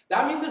parliament.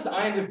 That means this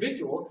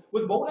individual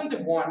will vote in the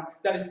one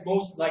that is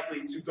most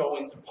likely to go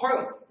into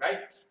parliament, right?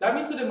 That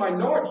means that the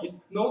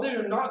minorities know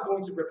they're not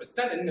going to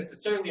represent it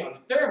necessarily on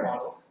their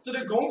model, so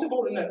they're going to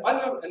vote in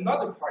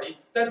another party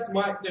that's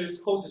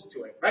closest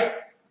to it, right?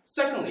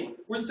 Secondly,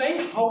 we're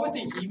saying how are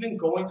they even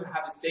going to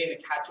have a say in a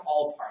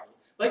catch-all party?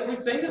 We're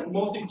saying there's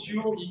mostly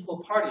two equal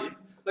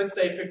parties, let's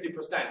say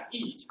 50%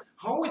 each.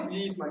 How are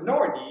these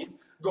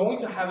minorities going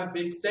to have a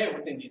big say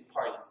within these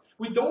parties?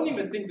 We don't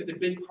even think that the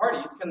big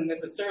parties can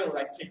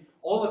necessarily take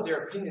all of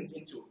their opinions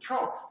into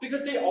account,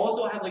 because they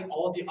also have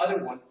all of the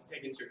other ones to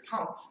take into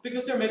account,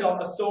 because they're made up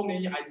of so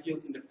many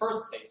ideals in the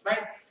first place, right?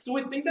 So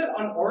we think that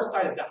on our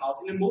side of the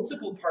house, in a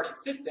multiple party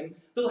system,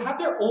 they'll have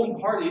their own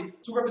party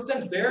to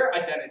represent their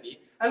identity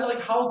and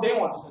how they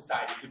want the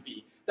society to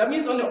be. That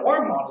means under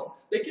our model,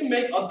 they can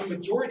make up the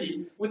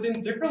majority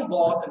within different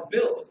laws and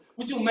bills,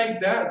 which will make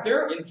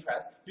their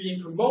interest being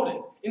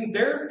promoted. In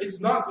theirs, it's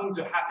not going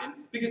to happen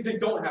because they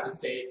don't have a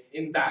say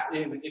in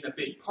a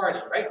big party,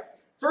 right?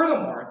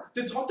 Furthermore,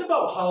 they talked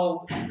about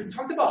how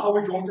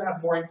we're going to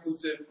have more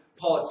inclusive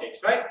politics,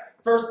 right?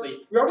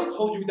 Firstly, we already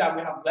told you that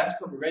we have less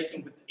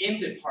cooperation within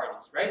the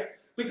parties, right?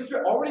 Because we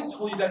already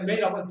told you that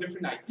made up of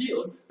different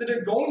ideals that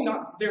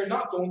they're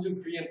not going to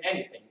agree on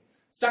anything.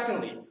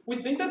 Secondly, we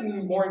think that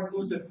more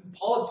inclusive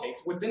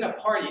politics within a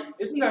party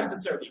isn't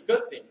necessarily a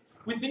good thing.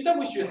 We think that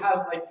we should have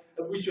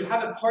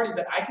a party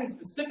that I can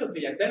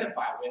specifically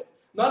identify with,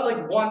 not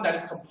like one that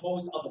is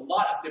composed of a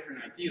lot of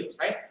different ideals,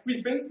 right?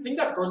 We think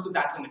that firstly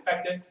that's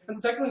ineffective, and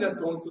secondly that's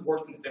going to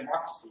work in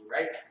democracy,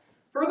 right?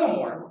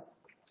 Furthermore,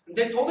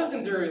 they told us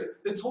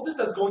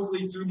that's going to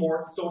lead to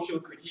more social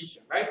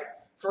cohesion, right?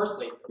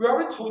 Firstly, we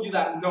already told you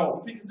that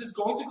no, because there's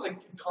going to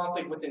be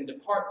conflict within the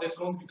party. There's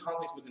going to be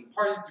conflicts within the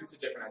party due to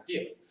different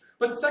ideas.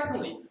 But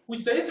secondly, we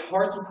say it's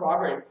hard to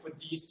cooperate for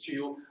these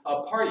two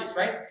parties,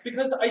 right?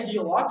 Because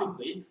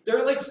ideologically,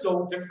 they're like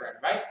so different,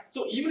 right?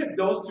 So even if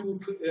those two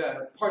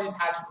parties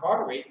had to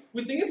cooperate,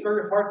 we think it's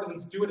very hard for them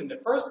to do it in the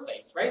first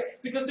place, right?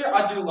 Because they're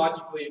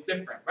ideologically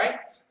different, right?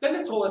 Then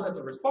they told us as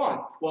a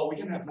response, well, we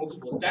can have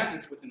multiple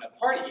stances within a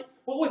party.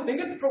 Well, we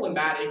think it's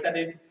problematic that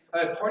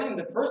a party in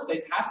the first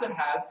place has to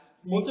have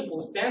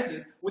multiple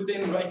stances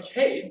within a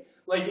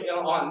case,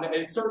 on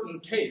a certain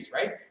case,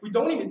 right? We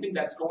don't even think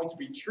that's going to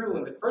be true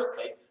in the first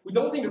place. We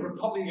don't think the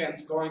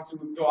Republicans are going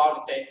to go out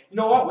and say, you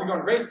know what, we're going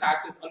to raise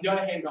taxes. On the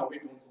other hand, no,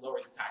 we're going to lower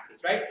the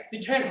taxes, right? They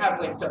can't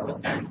have several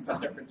stances on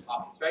different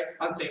topics, right?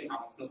 On the same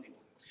topics, nothing.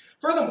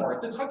 Furthermore,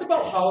 they talked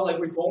about how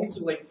we're going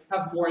to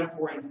have more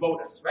important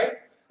voters, right?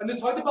 And they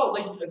talked about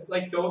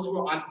those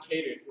who are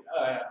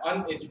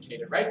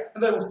uneducated, right?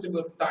 And that was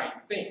simplifying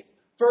things.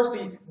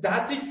 Firstly,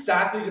 that's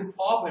exactly the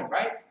problem,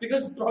 right?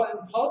 Because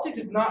politics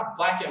is not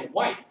black and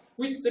white.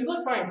 We're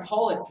simplifying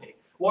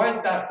politics. Why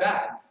is that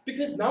bad?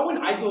 Because now when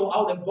I go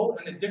out and vote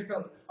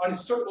on a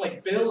certain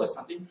bill or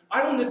something,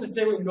 I don't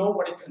necessarily know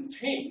what it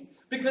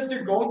contains because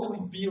they're going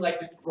to be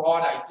these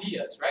broad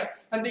ideas, right?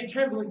 And they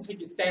can't really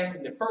take a stance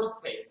in the first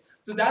place.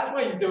 So that's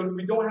why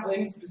we don't have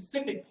any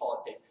specific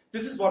politics.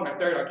 This is what my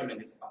third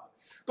argument is about.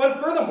 But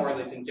furthermore,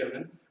 ladies and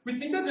gentlemen, we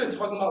think that they're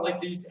talking about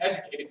these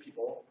educated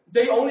people.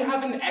 They only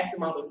have an X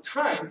amount of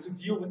time to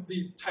deal with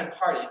these 10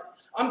 parties.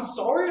 I'm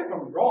sorry if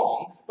I'm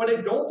wrong, but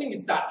I don't think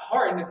it's that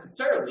hard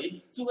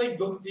necessarily to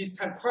look at these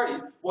 10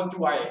 parties. What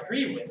do I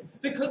agree with?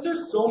 Because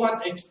there's so much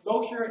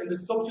exposure in the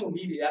social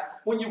media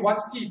when you watch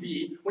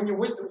TV, when you're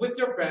with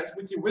your friends,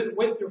 with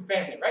your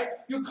family, right?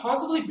 You're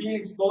constantly being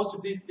exposed to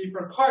these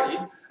different parties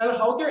and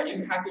how they're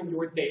impacting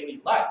your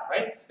daily life,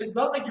 right? It's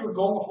not like you're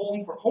going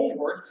home for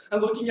homework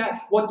and looking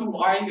at what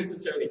do I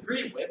necessarily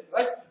agree with,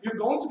 right? You're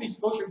going to be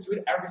exposed to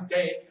it every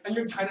day, and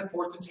you're kind of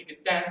forced to take a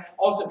stance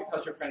also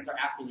because your friends are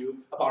asking you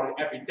about it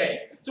every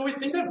day. So we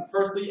think that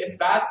firstly, it's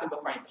bad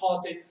simplifying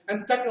politics,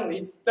 and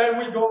secondly, that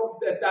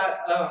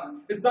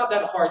it's not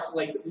that hard to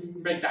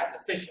make that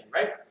decision,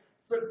 right?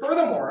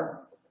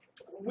 Furthermore,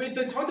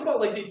 they talked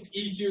about it's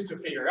easier to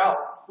figure out.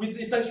 We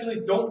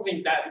essentially don't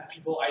think that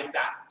people are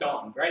that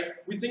dumb, right?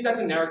 We think that's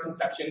a narrow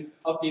conception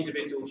of the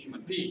individual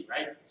human being,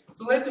 right?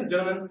 So ladies and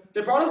gentlemen,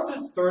 they brought up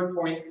this third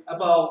point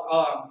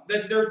about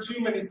that there are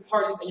too many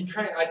parties and you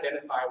can't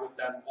identify with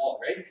them all,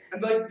 right?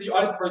 And the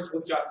other person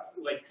will just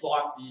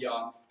block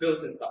the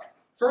bills and stuff.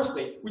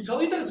 Firstly, we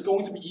tell you that it's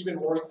going to be even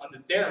worse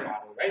under their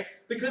model, right?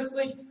 Because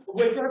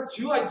if you have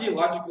two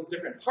ideological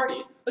different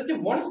parties, the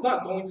one is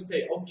not going to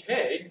say,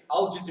 okay,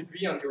 I'll just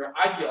agree on your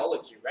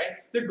ideology, right?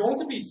 They're going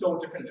to be so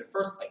different in the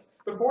first place.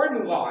 Before I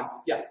move on,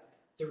 yes?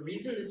 The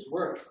reason this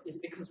works is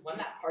because when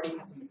that party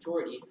has a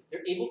majority,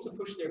 they're able to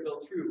push their bill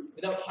through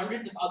without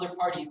hundreds of other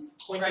parties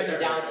pointing them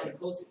down and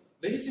opposing.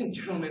 Ladies and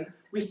gentlemen,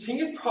 we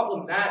think it's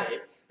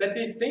problematic that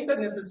they think that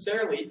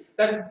necessarily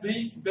that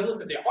these bills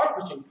that they are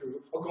pushing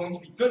through are going to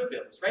be good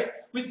bills, right?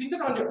 We think that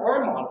under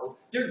our model,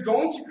 they're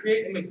going to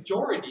create a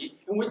majority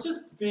in which is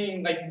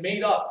being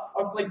made up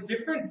of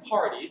different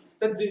parties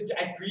that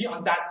agree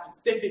on that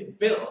specific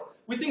bill.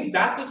 We think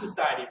that's the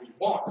society we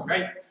want,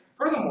 right?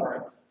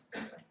 Furthermore,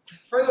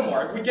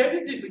 we gave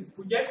you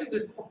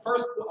this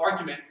first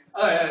argument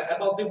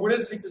about the what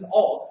it takes at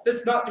all.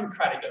 That's not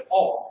democratic at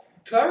all.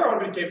 Clara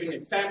already gave an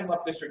example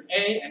of District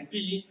A and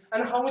B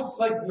and how it's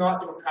not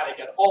democratic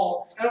at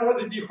all and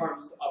what are the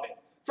harms of it.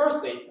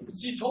 Firstly,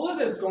 she told us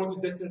that it's going to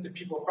distance the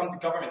people from the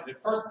government in the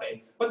first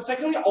place, but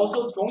secondly,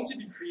 also it's going to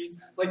decrease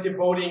the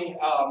voting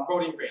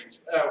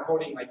range,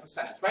 voting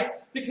percentage, right?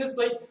 Because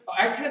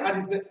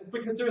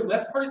because there are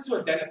less parties to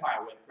identify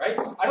with, right?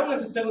 I don't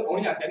necessarily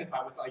only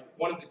identify with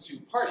one of the two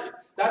parties.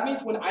 That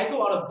means when I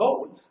go out and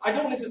vote, I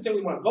don't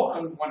necessarily want to vote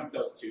on one of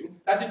those two.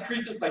 That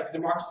decreases the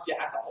democracy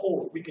as a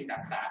whole. We think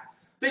that's bad.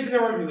 They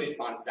never really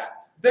respond to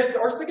that.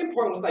 Our second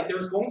point was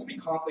there's going to be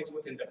conflicts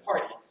within the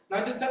party.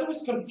 Now, they said it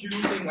was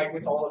confusing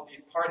with all of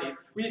these parties.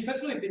 We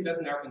essentially think that's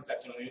an error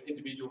conception of an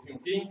individual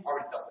human being.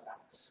 Already dealt with that.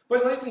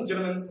 But ladies and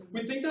gentlemen,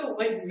 we think that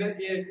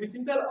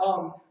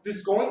this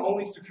is going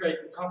only to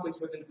create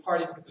conflicts within the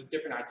party because of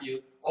different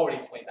ideas. Already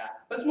explained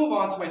that. Let's move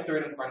on to my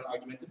third and final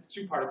argument: the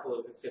two-party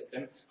political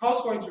system. How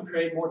it's going to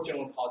create more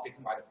general politics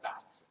and why it's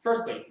bad.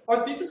 Firstly,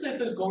 our thesis is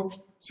there's going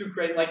to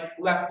create like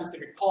less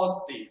specific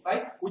policies,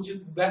 right? Which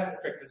is less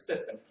effective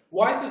system.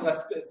 Why is it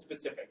less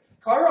specific?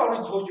 Clara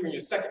already told you in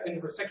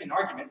her second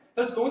argument,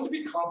 there's going to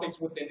be conflicts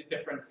within the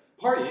different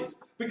parties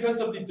because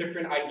of the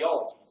different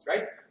ideologies,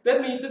 right?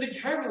 That means that they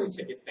can't really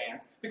take a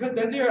stance because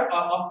then they're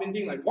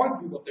offending like one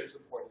group of their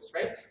supporters,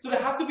 right? So they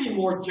have to be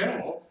more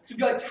general to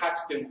like catch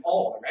them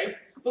all, right?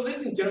 But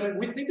ladies and gentlemen,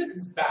 we think this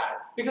is bad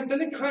because then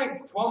they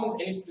can't promise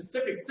any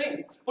specific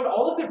things, but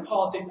all of their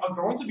politics are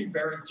going to be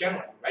very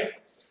general, right?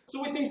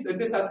 So we think that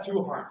this has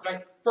two harms,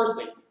 right?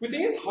 Firstly, we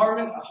think it's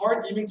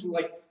hard even to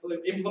like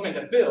implement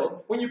a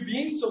bill when you're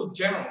being so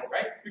general,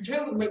 right? You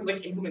can't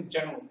like implement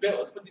general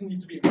bills, but they need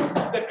to be more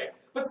specific.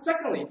 But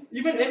secondly,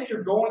 even if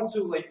you're going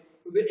to like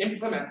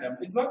implement them,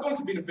 it's not going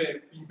to be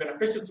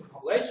beneficial to the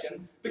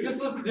population because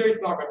there is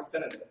not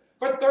representative.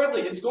 But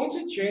thirdly, it's going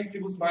to change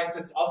people's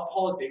mindsets of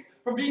politics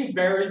from being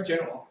very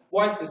general.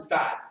 Why is this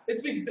bad?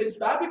 It's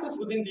bad because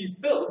within these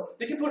bills,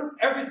 they can put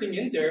everything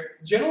in there,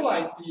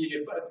 generalize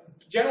the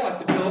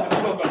bill, and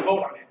people are going to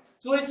vote on it.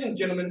 So ladies and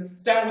gentlemen,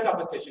 stand with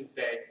opposition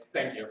today.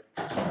 Thank you.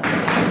 I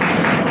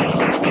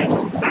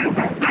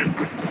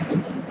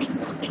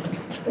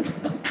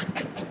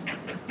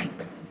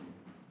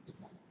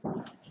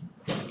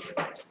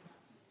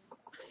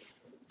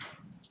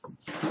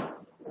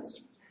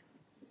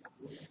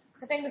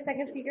thank the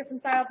second speaker from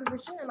side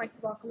opposition and like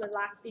to welcome the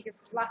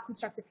last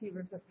constructive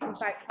speaker from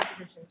side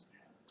opposition.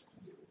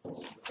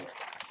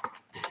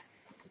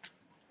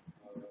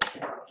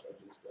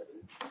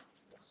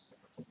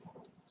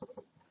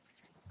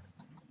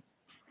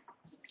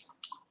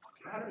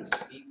 Madam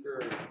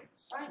Speaker,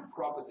 side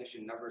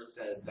proposition never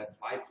said that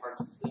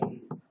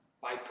bipartisan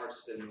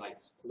like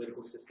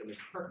political system is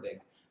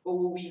perfect. But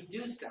what we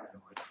do stand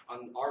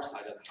on our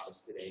side of the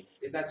house today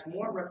is that it's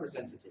more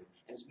representative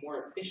and it's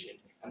more efficient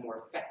and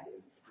more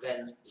effective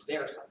than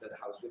their side of the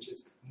house, which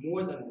is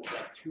more than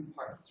like two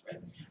parties,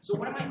 right? So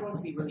what am I going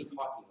to be really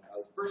talking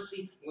about?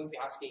 Firstly, I'm going to be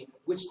asking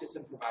which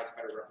system provides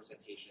better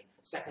representation.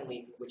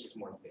 Secondly, which is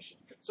more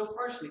efficient. So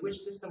firstly, which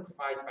system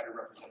provides better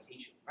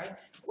representation, right?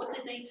 What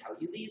did they tell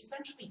you? They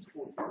essentially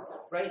told you,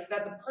 right,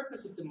 that the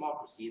purpose of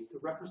democracy is to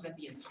represent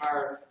the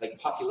entire like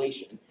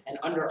population. And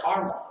under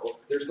our model,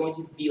 there's going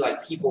to be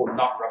like people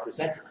not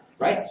represented.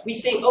 Right? We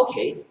say,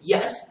 okay,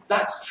 yes,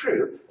 that's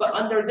true, but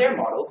under their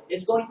model,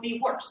 it's going to be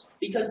worse.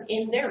 Because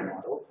in their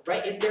model,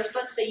 right, if there's,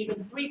 let's say,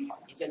 even 3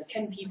 parties and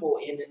 10 people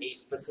in a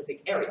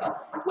specific area,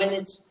 when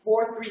it's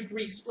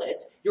 4-3-3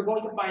 split, you're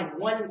going to find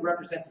one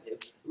representative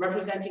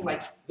representing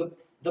like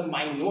the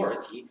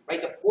minority,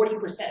 right, the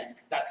 40%,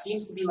 that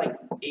seems to be like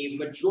a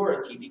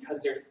majority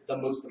because there's the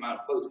most amount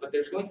of votes, but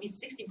there's going to be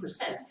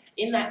 60%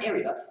 in that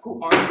area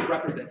who aren't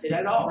represented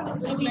at all.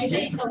 So we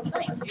say, no,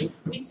 thank you.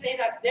 We say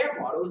that their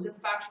model is in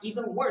fact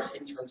even worse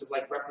in terms of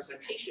like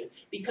representation,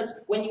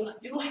 because when you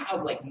do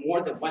have like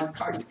more than one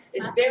party,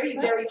 it's very,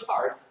 very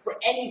hard for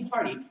any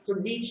party to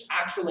reach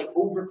actual like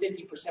over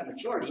 50%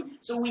 majority.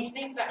 So we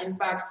think that in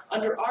fact,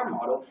 under our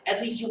model,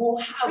 at least you will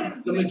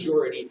have the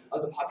majority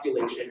of the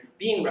population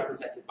being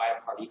represented by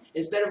a party,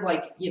 instead of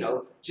like, you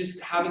know,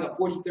 just having a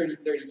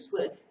 40-30-30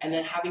 split, and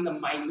then having the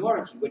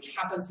minority, which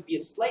happens to be a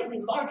slightly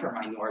larger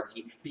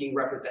minority, being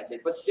represented,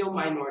 but still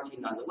minority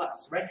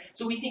nonetheless, right?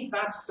 So we think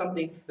that's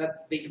something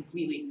that they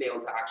completely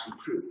failed to actually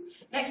prove.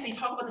 Next, they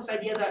talk about this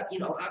idea that, you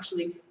know,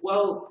 actually,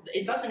 well,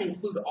 it doesn't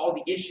include all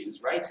the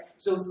issues, right?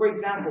 So, for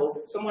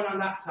example, someone on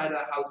that side of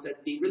the house said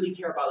they really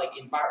care about like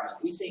environment.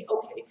 We say,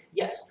 okay,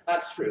 yes,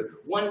 that's true.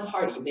 One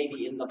party,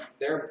 maybe in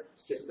their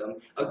system,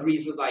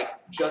 agrees with like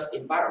just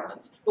environment.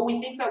 But we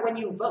think that when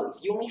you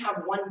vote, you only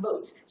have one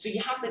vote. So you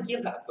have to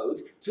give that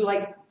vote to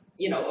like,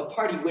 you know, a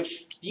party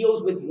which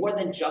deals with more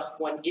than just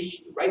one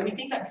issue, right? We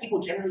think that people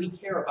generally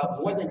care about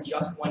more than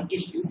just one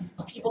issue.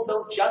 People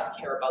don't just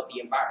care about the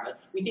environment.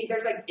 We think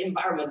there's like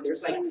environment,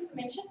 there's like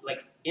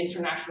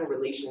international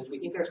relations, we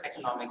think there's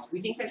economics,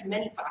 we think there's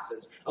many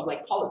facets of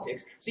like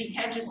politics, so you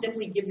can't just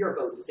simply give your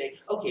vote to say,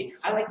 okay,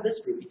 I like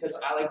this group because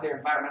I like their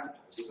environmental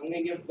policies, so I'm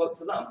going to give a vote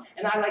to them,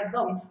 and I like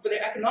them for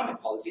their economic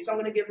policies, so I'm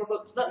going to give a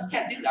vote to them. You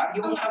can't do that,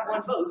 you only have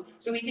one vote,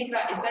 so we think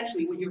that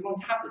essentially what you're going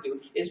to have to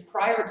do is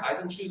prioritize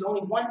and choose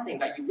only one thing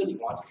that you really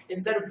want,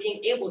 instead of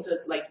being able to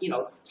like, you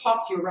know,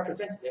 talk to your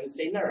representative and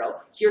say, no,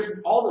 here's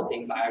all the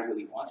things I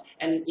really want,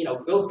 and you know,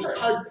 go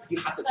because you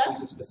have to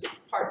choose a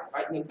specific party,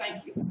 right? No,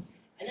 thank you.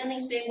 And then they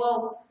say,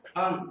 well,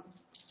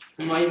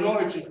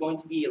 minority is going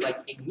to be like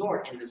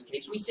ignored in this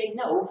case. We say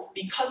no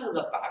because of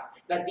the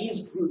fact that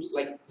these groups,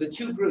 like the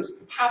two groups,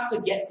 have to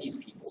get these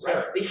people,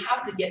 right? They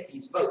have to get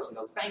these votes.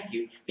 No, thank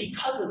you.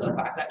 Because of the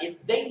fact that if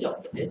they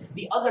don't get it,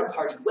 the other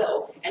party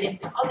will, and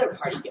if the other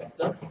party gets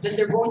them, then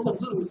they're going to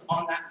lose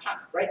on that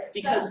path, right?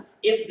 Because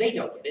if they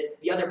don't get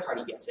it, the other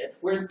party gets it.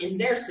 Whereas in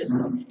their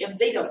system, if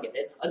they don't get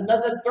it,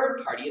 another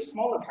third party, a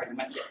smaller party,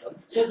 might get them.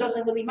 So it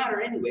doesn't really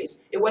matter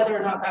anyways whether or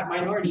not that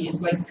minority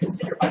is like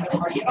considered by the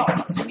party at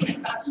all. So we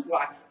think that's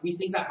why we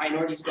think that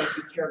minority is going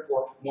to be cared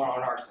for more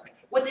on our side.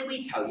 what did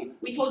we tell you?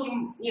 We told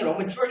you,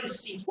 majority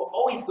seats will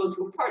always go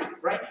to a party,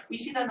 right? We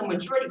see that the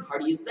majority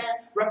party is then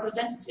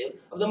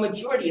representative of the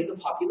majority of the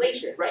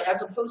population, right?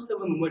 As opposed to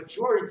a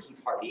majority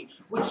party,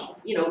 which,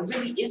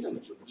 really is a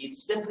majority.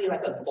 It's simply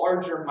like a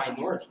larger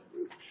minority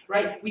group,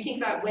 right? We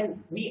think that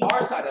when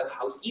our side of the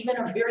house, even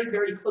a very,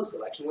 very close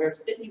election, where it's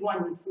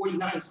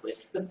 51-49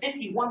 split, the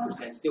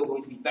 51% is still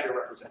going to be better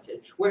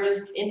represented.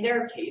 Whereas in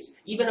their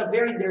case, even a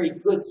very, very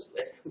good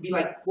split would be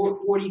like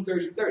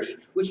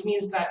 40-30-30, which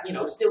means that,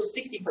 still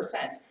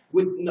 60%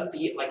 would not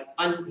be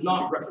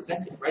not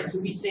represented, right? So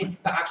we say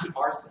that actually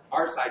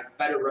our side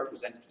better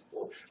represents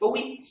people. But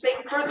we say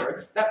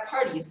further that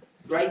parties,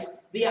 right,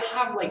 they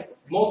have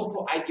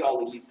multiple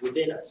ideologies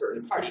within a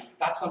certain party.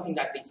 That's something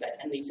that they said.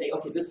 And they say,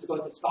 okay, this is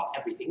going to stop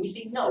everything. We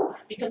say no,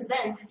 because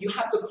then you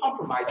have to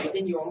compromise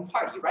within your own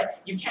party, right?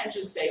 You can't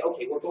just say,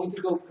 okay, we're going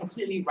to go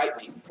completely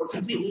right-wing or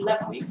completely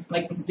left-wing,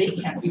 like they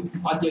can't do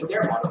under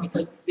their model,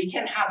 because they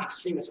can have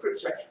extremist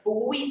groups, right? But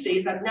what we say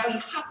is that now you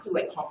have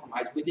to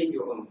compromise within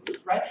your own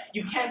group, right?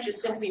 You can't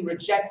just simply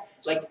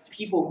reject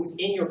people who's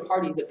in your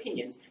party's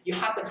opinions. You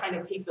have to kind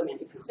of take them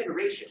into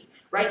consideration,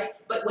 right?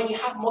 But when you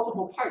have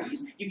multiple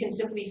parties, you can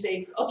simply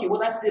say, okay, well,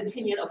 that's the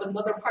opinion of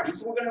another party,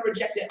 so we're going to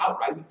reject it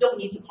outright. We don't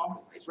need to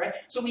compromise, right?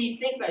 So we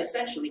think that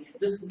essentially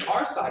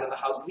our side of the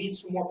house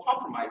leads to more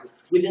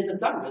compromises within the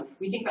government.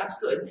 We think that's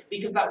good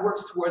because that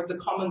works towards the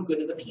common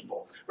good of the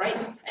people, right?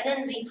 And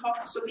then they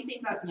talk, so we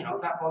think that,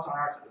 that falls on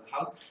our side of the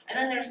house. And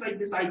then there's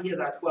this idea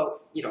that,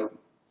 well,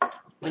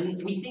 when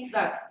we think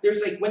that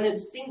there's when it's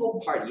a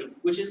single party,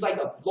 which is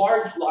a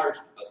large,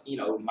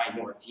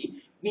 minority,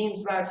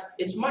 means that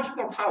it's much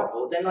more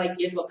powerful than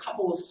if a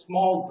couple of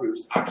small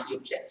groups actually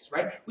objects,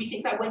 right? We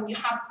think that when you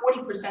have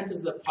 40%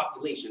 of the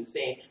population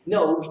saying,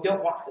 no, we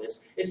don't want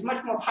this, it's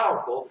much more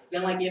powerful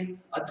than if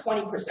a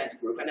 20%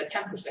 group and a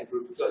 10%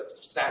 group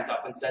stands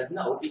up and says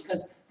no,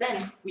 because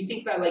then we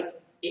think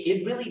that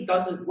it really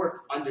doesn't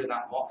work under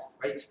that model,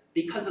 right?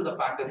 Because of the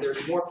fact that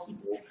there's more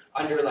people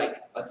under a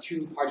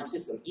two-party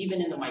system,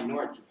 even in the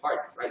minority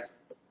party, right?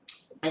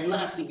 And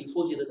lastly, we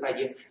told you this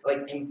idea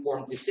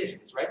informed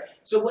decisions, right?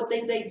 So what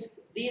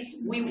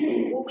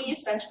we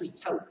essentially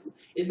tell you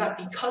is that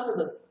because of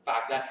the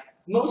fact that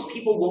most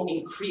people won't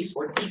increase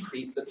or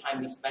decrease the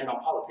time they spend on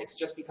politics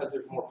just because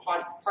there's more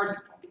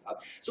parties popping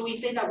up. So we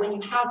say that when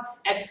you have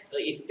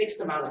a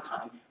fixed amount of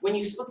time, when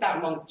you split that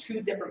among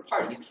two different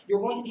parties, you're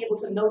going to be able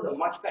to know them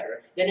much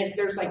better than if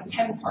there's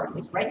 10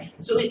 parties, right?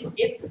 So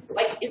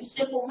it's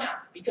simple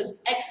math,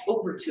 because x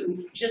over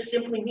 2 just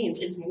simply means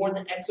it's more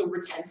than x over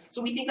 10.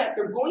 So we think that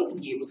they're going to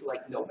be able to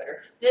know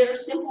better. Their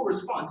simple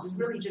response is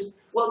really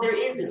just, well, there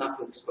is enough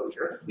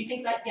exposure. We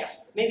think that,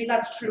 yes, maybe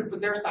that's true for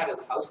their side of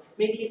the house.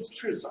 Maybe it's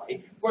true,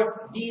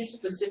 for these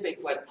specific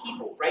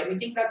people, right? We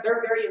think that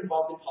they're very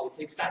involved in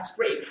politics. That's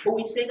great. But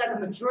we say that the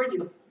majority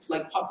of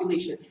the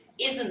population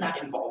isn't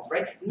that involved,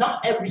 right?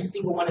 Not every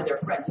single one of their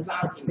friends is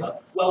asking them,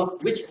 well,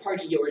 which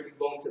party are you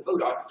going to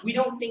vote on? We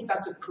don't think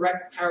that's a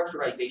correct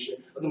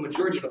characterization of the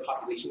majority of the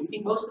population. We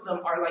think most of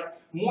them are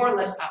more or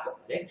less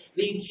apathetic.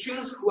 They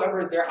choose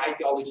whoever their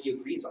ideology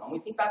agrees on. We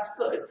think that's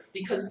good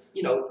because,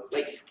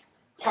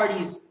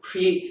 parties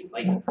create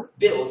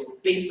bills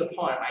based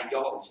upon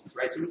ideologies,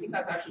 right? So we think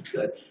that's actually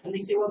good. And they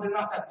say, well, they're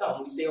not that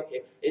dumb. We say,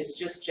 okay, it's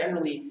just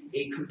generally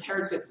a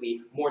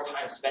comparatively more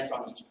time spent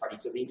on each party,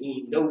 so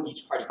they know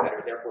each party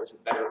better. Therefore, it's a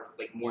better,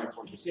 more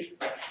informed decision,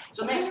 right?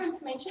 So next,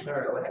 information?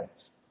 Sure, go ahead.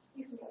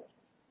 You can go.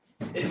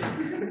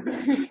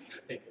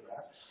 Thank you,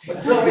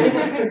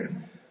 Matt.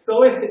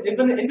 So if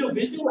an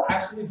individual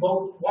actually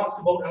wants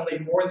to vote on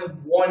more than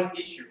one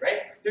issue,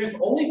 right? There's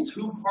only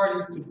two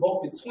parties to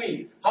vote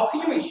between. How can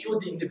you ensure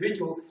the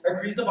individual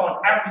agrees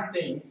about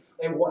everything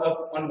on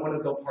one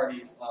of the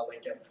parties'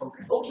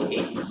 program?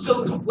 Okay,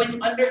 so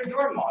when under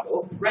your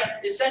model, right,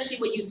 essentially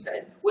what you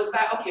said was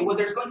that, okay, well,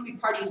 there's going to be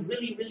parties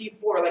really, really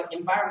for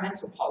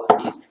environmental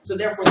policies, so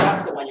therefore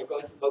that's the one you're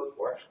going to vote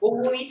for.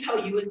 Well, what we tell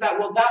you is that,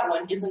 well, that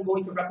one isn't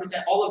going to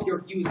represent all of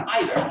your views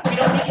either. We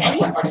don't think any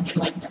party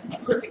can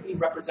perfectly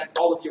represent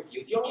all of your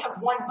views. You only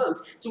have one vote,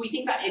 so we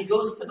think that it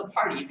goes to the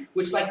party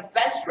which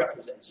best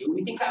represents you.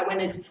 We think that when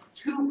it's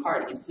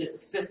two-party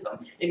system,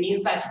 it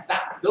means that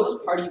those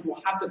parties will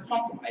have to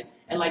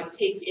compromise and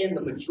take in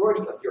the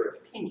majority of your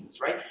opinions,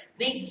 right?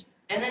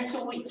 And then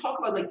so we talk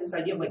about this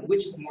idea of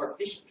which is more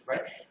efficient,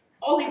 right?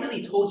 All they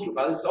really told you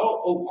about is,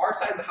 our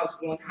side of the house is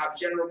going to have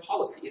general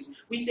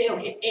policies. We say,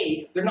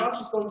 okay, they're not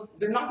going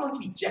to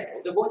be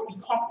general. They're going to be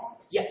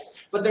compromised,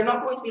 yes, but they're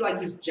not going to be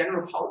just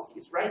general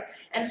policies, right?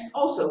 And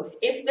also,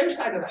 if their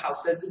side of the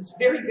house says it's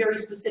very, very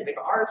specific,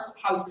 our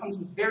house comes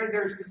with very,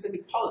 very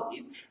specific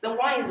policies, then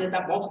why is it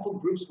that multiple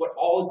groups would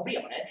all agree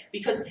on it?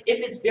 Because if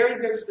it's very,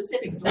 very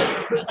specific, it's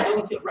only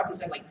going to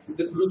represent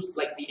the groups,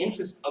 the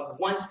interests of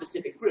one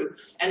specific group,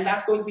 and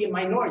that's going to be a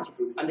minority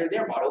group under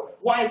their model.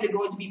 Why is it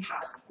going to be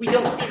passed? We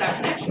don't see that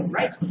connection,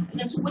 right? And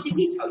then so what did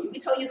we tell you? We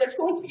tell you there's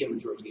going to be a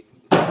majority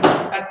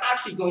that's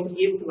actually going to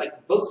be able to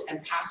like vote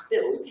and pass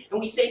bills, and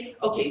we say,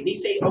 okay, they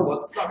say, oh well,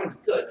 it's not going to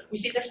be good. We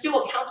say they're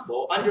still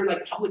accountable under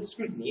like public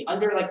scrutiny,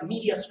 under like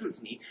media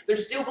scrutiny. They're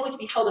still going to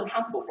be held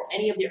accountable for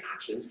any of their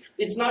actions.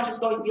 It's not just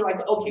going to be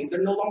like, okay,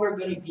 they're no longer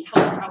going to be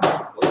held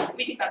accountable.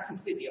 We think that's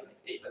completely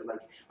like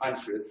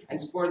untrue, and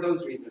for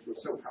those reasons, we're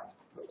so proud to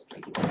propose.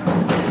 Thank you.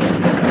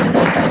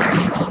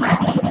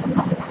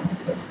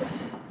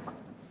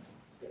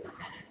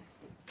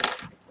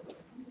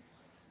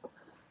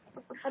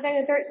 I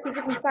thank the third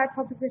speaker from side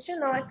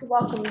proposition. I'd like to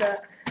welcome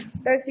the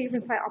third speaker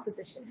from side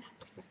opposition.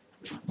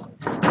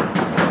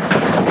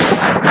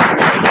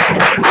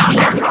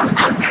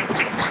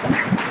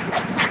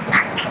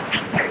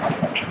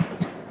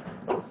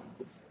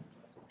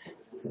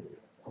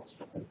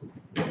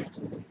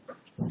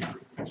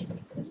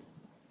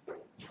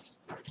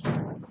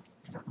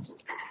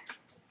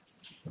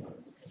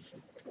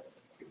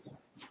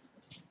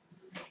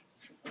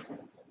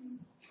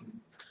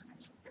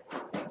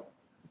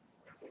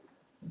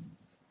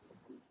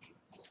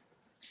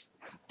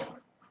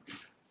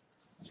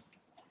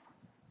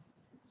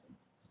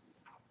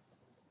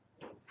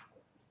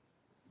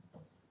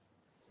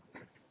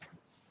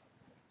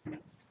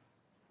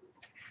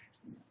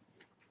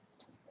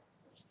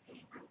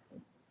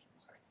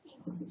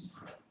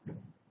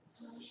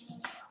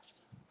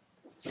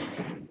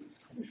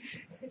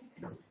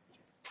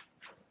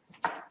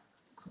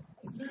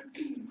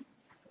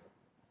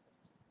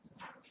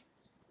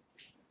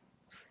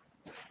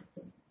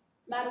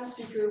 Madam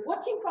Speaker,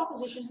 what Team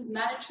Proposition has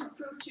managed to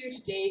prove to you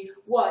today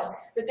was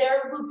that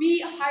there will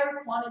be a higher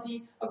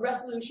quantity of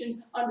resolutions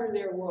under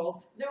their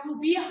world. There will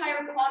be a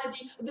higher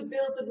quantity of the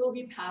bills that will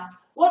be passed.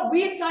 What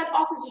we at side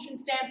opposition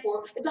stand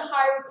for is a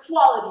higher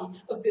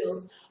quality of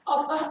bills.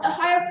 A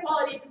higher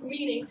quality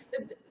meaning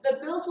that the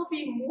bills will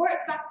be more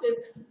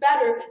effective,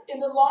 better in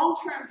the long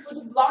term for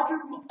the larger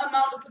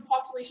amount of the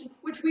population,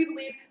 which we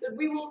believe that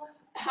we will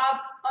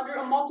have under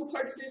a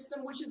multi-party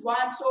system, which is why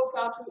I'm so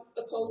proud to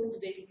oppose in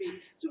today's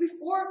debate. So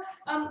before,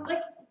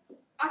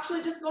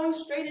 actually just going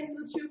straight into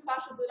the two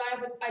clashes that I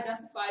have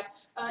identified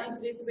in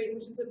today's debate,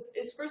 which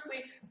is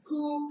firstly,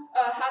 who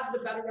has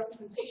the better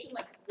representation,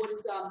 like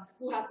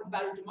who has the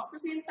better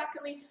democracy, and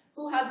secondly,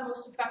 who had the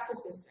most effective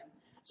system.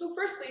 So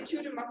firstly,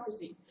 to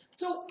democracy.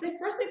 So they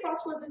firstly brought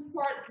to us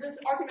this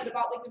argument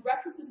about like the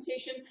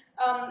representation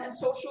and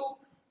social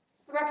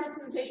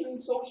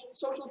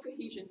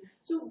cohesion.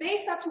 So they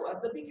said to us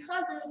that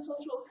because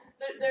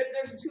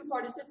there's a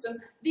two-party system,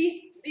 these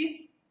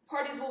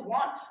parties will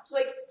want to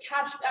like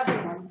catch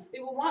everyone. They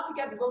will want to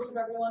get the votes of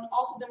everyone,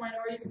 also the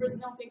minorities. For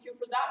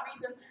that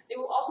reason, they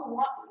will also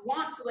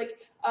want to like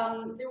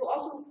they will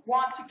also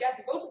want to get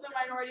the votes of the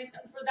minorities,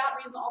 and for that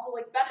reason also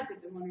like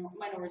benefit the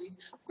minorities.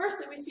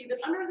 Firstly, we see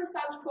that under the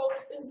status quo,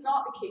 this is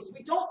not the case.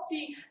 We don't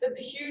see that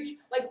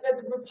that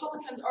the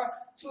Republicans are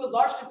to a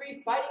large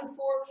degree fighting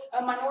for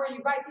minority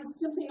rights. This is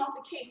simply not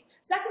the case.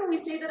 Secondly, we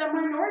say that the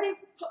minorities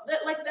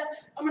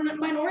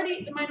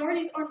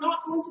are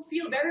not going to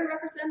feel very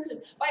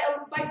represented by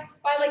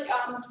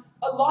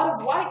a lot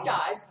of white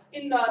guys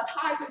in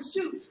ties and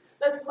suits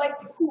that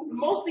who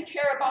mostly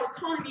care about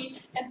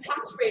economy and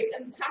tax rate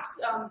and tax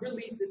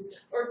releases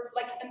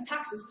and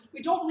taxes.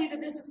 We don't believe that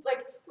this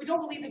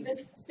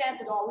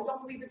stands at all. We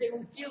don't believe that they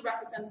will feel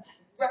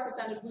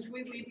represented, which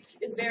we believe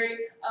is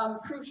very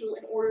crucial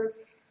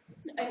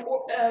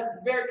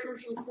very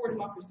crucial for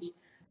democracy.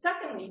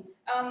 Secondly,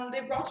 they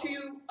brought to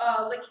you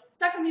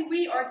secondly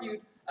we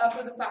argued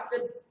for the fact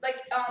that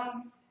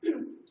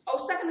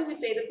secondly, we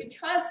say that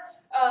because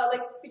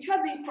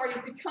these parties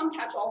become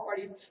catch-all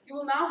parties, you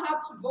will now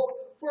have to vote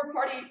for a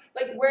party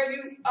where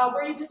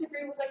you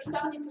disagree with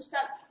 70%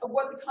 of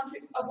what this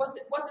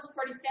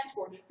party stands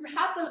for.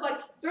 Perhaps there's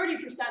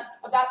 30%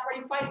 of that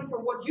party fighting for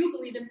what you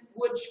believe in,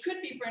 which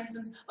could be, for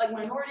instance,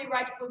 minority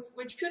rights,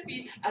 which could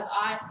be, as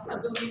I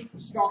believe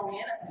strongly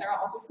in, as Clara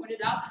also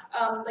pointed out,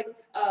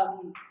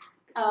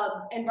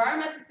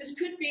 environment. This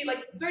could be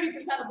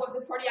 30% of what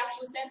the party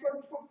actually stands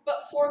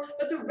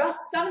but the rest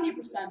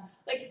 70%,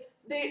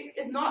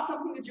 is not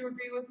something that you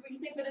agree with. We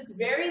think that it's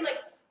very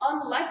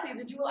unlikely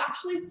that you will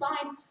actually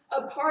find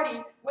a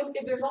party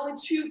if there's only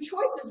two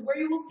choices where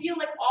you will feel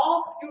like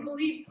all your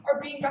beliefs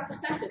are being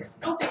represented.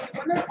 No, thank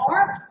you. When there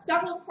are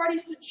several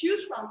parties to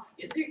choose from,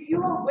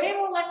 you are way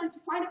more likely to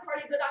find a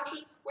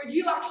party where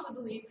you actually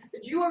believe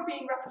that you are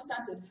being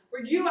represented,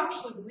 where you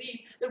actually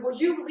believe that what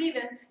you believe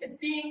in is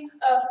being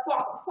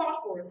fought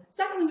for.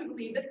 Secondly, we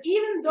believe that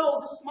even though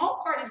the small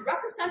parties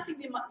representing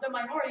the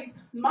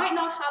minorities might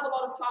not have a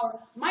lot of power,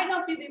 might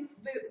not be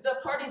the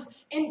parties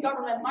in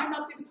government, might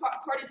not be the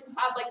parties who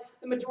have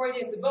the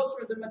majority of the votes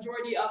or the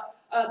majority of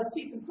the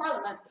seats in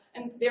parliament,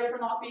 and therefore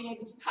not being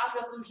able to pass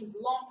resolutions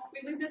alone,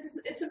 we believe that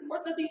it's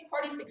important that these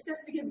parties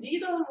exist because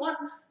these are the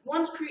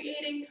ones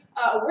creating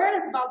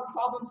awareness about the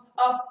problems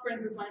of, for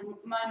instance,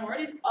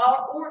 minorities,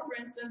 or for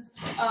instance,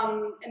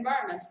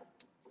 environment.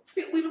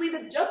 We believe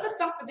that just the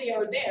fact that they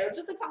are there,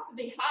 just the fact that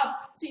they have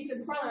seats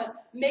in parliament,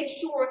 makes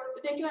sure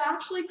that they can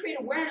actually create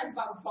awareness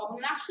about the problem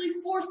and actually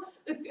force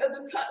the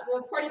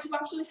parties who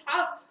actually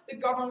have the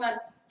government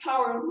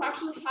power, who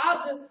actually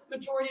have the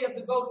majority of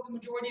the votes, the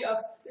majority of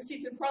the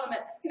seats in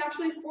parliament, can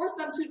actually force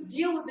them to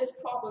deal with this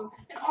problem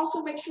and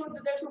also make sure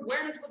that there's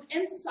awareness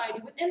within society,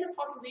 within the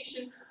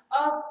population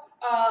of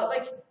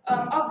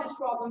these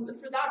problems, and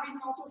for that reason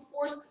also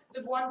force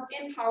the ones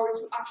in power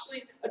to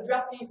actually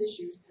address these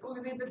issues. We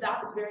believe that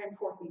that is very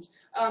important,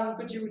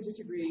 but you would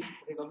disagree.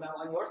 Okay, but now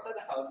on your side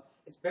of the house,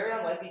 it's very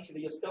unlikely that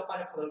you'll still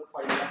find a political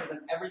party that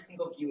represents every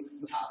single view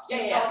you have.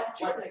 Yeah.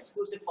 It's an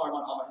exclusive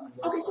parliament on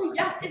Okay, so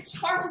yes, it's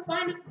hard to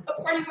find a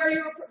party where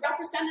you're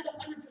represented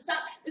 100%.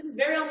 This is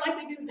very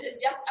unlikely because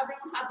yes,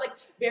 everyone has like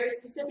very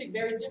specific,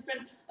 very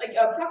different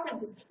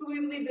preferences. But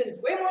we believe that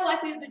it's way more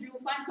likely that you will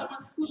find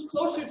someone who's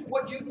closer to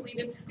what you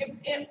believe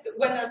in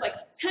when there's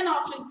like 10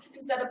 options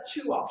instead of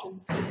 2 options.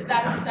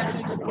 That is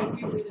essentially just what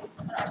we believe in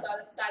on our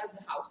side of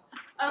the house.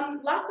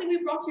 Lastly, we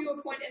brought to you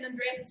a point in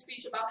Andreas'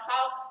 speech about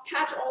how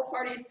catch-all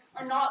parties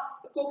are not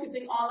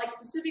focusing on like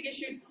specific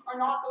issues, are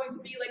not going to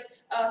be like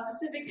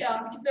specific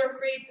because they're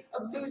afraid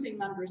of losing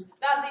members.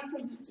 That leads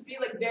them to be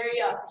like very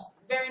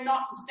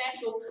not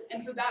substantial,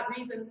 and for that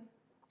reason,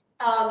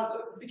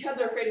 because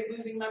they're afraid of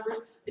losing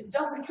members, it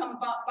doesn't become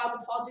about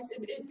the politics.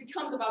 It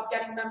becomes about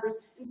getting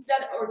members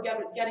instead, or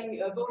getting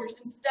voters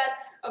instead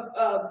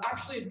of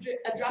actually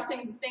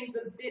addressing things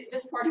that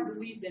this party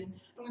believes in.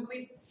 And we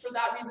believe for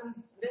that reason,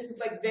 this is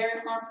like very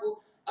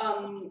harmful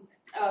to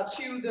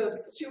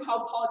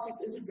how politics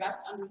is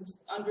addressed under the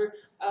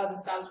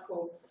status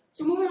quo.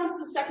 So moving on to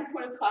the second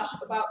point of clash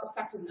about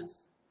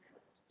effectiveness.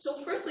 So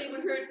firstly, we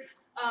heard.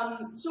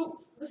 So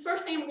the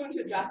first thing I'm going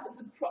to address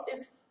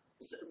is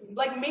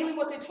like mainly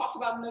what they talked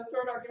about in the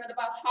third argument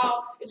about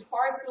how it's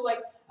hard for a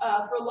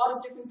lot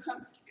of different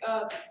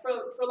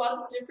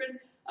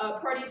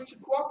parties to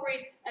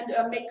cooperate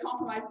and make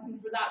compromises, and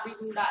for that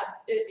reason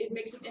that it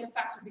makes it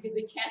ineffective because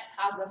they can't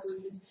pass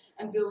resolutions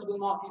and bills will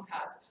not be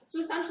passed. So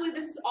essentially,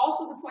 this is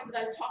also the point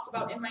that I talked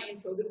about in my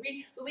intro, that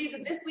we believe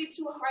that this leads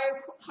to a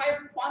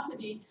higher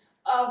quantity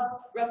of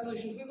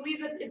resolutions. We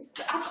believe that it's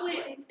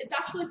actually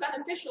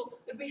beneficial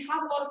that we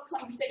have a lot of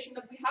conversation,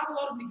 that we have a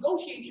lot of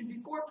negotiation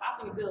before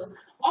passing a bill.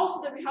 Also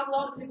that we have a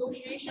lot of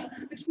negotiation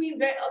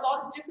between a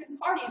lot of different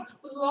parties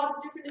with a lot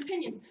of different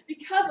opinions,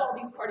 because all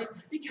these parties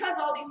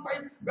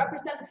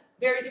represent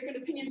very different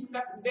opinions,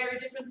 very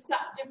different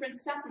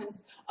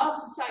segments of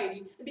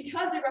society, and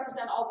because they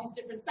represent all these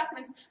different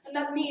segments, then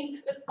that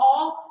means that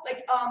all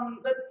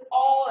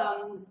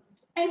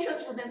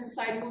interests within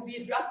society will be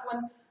addressed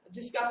when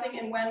discussing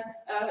and when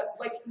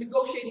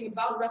negotiating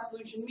about a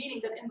resolution,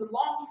 meaning that in the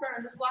long term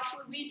this will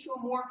actually lead to a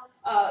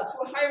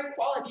higher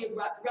quality of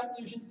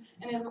resolutions,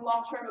 and in the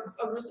long term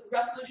a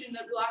resolution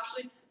that will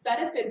actually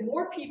benefit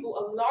more people,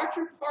 a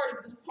larger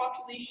part of the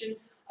population,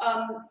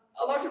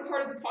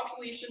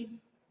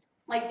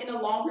 like in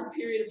a longer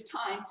period of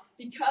time,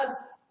 because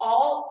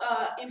all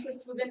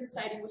interests within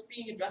society was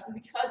being addressed, and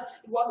because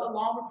it was a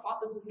longer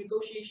process of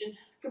negotiation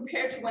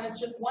compared to when it's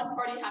just one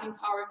party having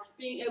power,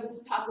 being able to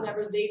pass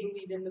whatever they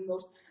believe in the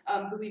most,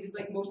 believe is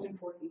like most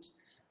important.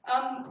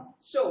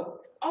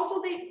 So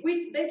also they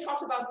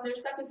talked about in their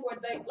second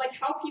point like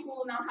how people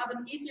will now have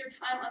an easier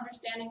time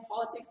understanding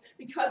politics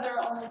because there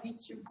are only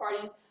these 2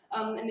 parties,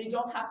 and they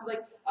don't have to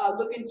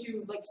look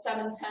into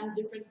 7, 10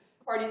 different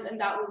parties, and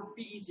that will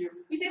be easier.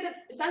 We say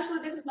that essentially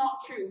this is not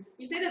true.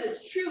 We say that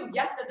it's true,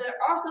 yes, that there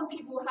are some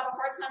people who have a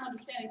hard time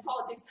understanding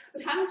politics,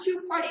 but having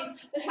 2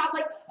 parties that have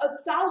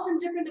 1,000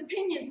 different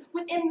opinions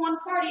within one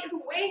party is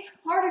way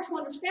harder to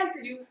understand for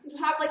you than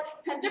to have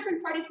 10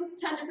 different parties with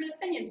 10 different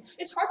opinions.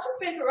 It's hard to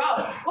figure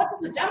out what does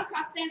the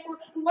Democrats stand for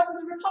and what does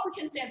the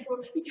Republicans stand for,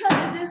 because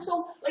it is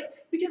so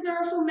because there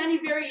are so many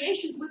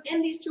variations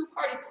within these 2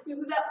 parties. We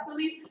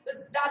believe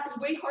that is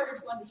way harder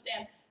to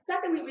understand.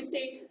 Secondly, we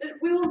say that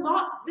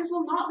this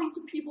will not lead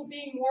to people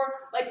being more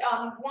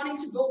wanting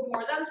to vote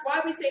more. That is why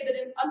we say that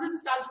under the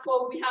status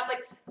quo we have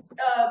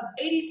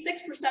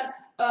 86%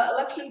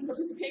 election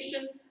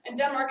participation in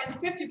Denmark and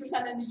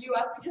 50% in the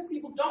US, because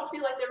people don't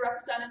feel like they're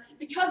represented.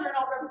 Because they're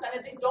not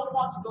represented, they don't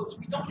want to vote. So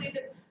we don't believe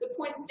that the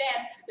point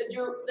stands that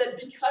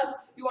because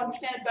you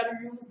understand it better,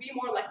 you will be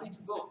more likely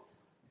to vote.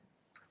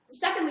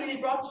 Secondly, they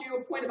brought to you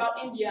a point about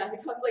India,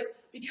 because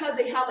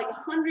they have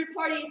 100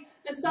 parties,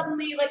 then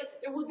suddenly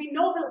there will be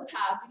no bills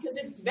passed because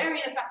it's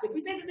very ineffective. We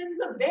say that this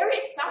is a very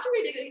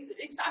exaggerated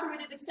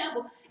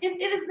example.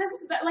 This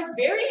is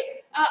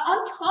very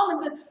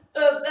uncommon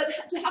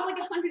that to have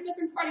 100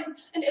 different parties.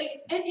 And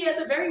India is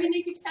a very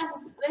unique example.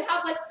 They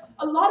have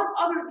a lot of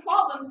other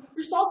problems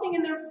resulting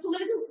in their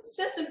political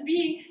system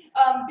being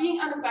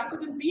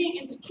ineffective and being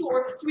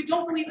insecure. So we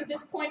don't believe that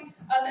this point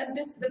that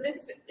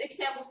this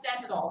example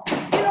stands at all.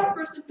 In our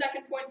first and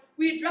second point,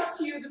 we address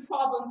to you the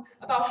problems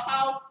about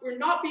how we're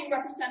not being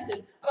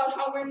represented, about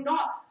how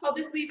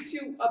this leads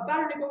to a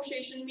better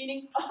negotiation,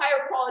 meaning a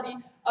higher quality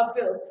of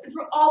bills. And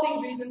for all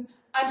these reasons,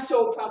 I'm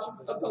so proud to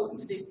oppose in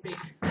today's debate.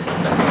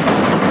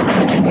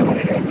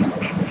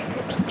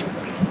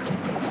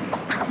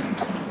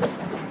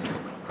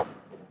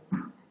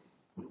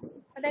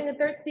 I thank the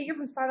third speaker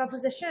from side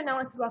opposition, and now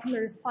I'd like to welcome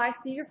the reply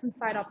speaker from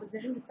side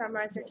opposition to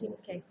summarize their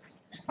team's case.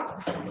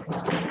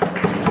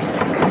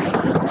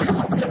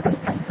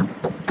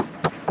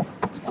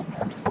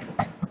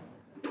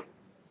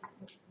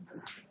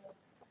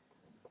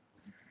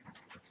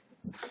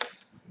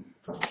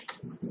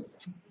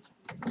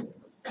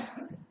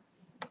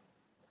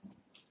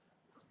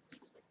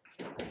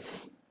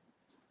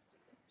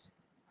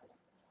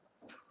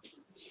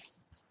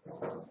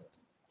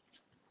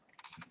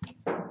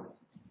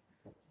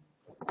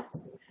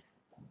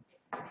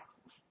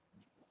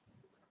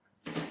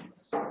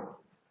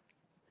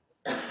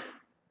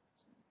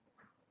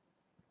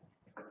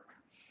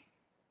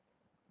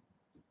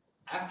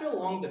 After a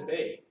long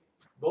debate,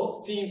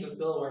 both teams are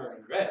still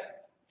wearing red,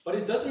 but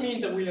it doesn't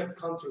mean that we have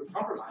come to a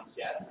compromise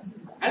yet.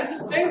 And it's the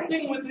same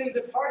thing within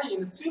the party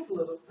in the two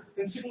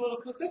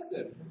political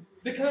system,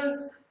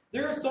 because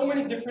there are so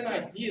many different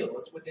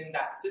ideals within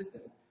that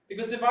system.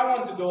 Because if I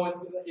want to go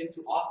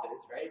into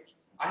office, right,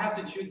 I have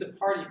to choose the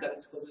party that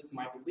is closest to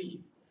my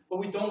belief. But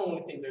we don't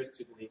only think there's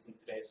 2 beliefs in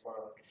today's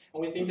world, and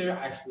we think there are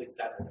actually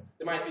 7.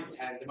 There might be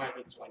 10, there might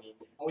be 20,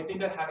 and we think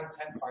that having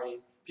 10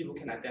 parties, people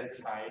can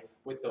identify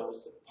with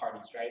those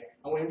parties, right?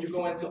 And when you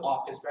go into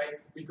office, right,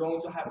 we're going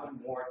to have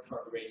more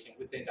cooperation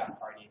within that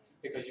party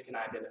because you can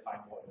identify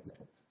more with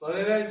it. But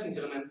ladies and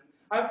gentlemen,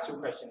 I have 2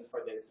 questions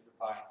for this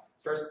reply.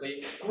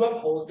 Firstly, who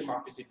upholds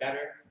democracy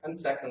better? And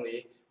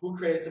secondly, who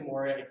creates a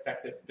more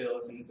effective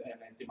bills in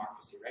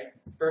democracy, right?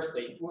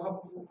 Firstly,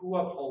 who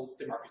upholds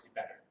democracy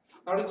better?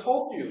 Now, they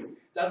told you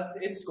that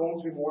it's going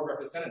to be more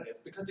representative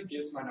because it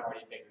gives minority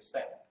a bigger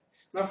say.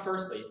 Now,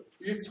 firstly,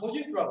 we've told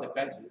you throughout the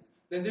benches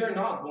that they're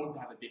not going to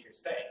have a bigger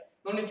say.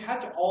 When they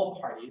catch all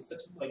parties,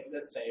 such as, like,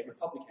 let's say,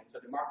 Republicans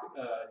or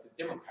the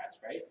Democrats,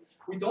 right?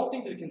 We don't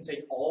think they can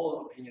take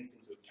all opinions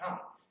into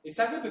account.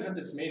 Exactly because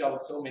it's made up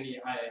of so many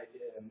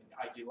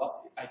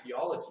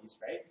ideologies,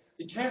 right?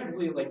 They can't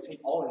really, like, take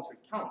all into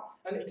account.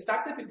 And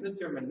exactly because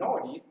they're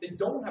minorities, they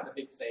don't have a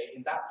big say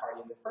in that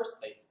party in the first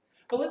place.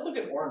 But let's look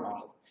at our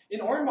model.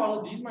 In our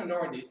model, these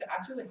minorities, they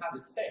actually have a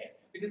say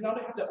because now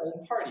they have their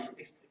own party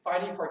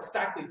fighting for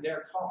exactly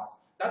their cause.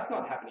 That's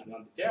not happening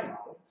under their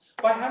model.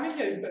 By having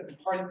a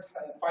party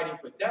fighting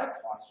for their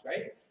cause,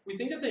 right, we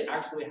think that they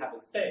actually have a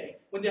say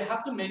when they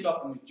have to make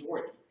up a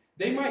majority.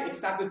 They might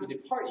exactly be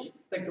the party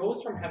that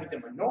goes from having the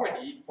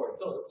minority for a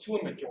bill to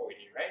a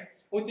majority, right?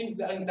 We think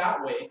that in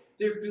that way,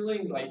 they're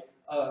feeling like,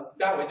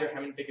 that way they're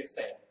having a bigger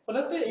say. But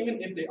let's say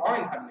even if they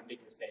aren't having a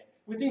bigger say,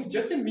 we think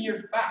just the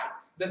mere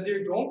fact that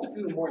they're going to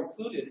feel more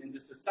included in the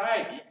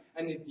society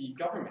and in the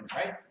government,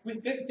 right? We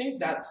think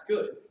that's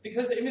good.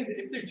 Because even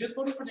if they're just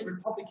voting for the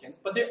Republicans,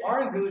 but they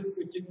aren't really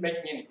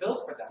making any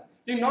bills for them,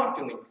 they're not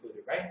feeling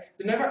included, right?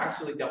 They never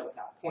actually dealt with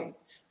that point.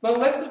 Now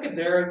let's look at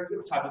their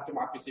type of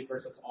democracy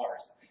versus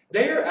ours.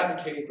 They are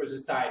advocating for a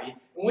society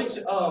in which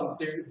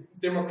the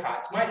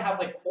Democrats might have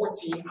like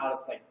 14 out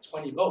of like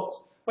 20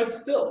 votes. But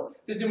still,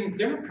 the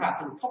Democrats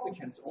and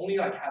Republicans only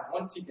like have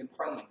 1 seat in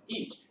parliament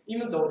each,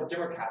 even though the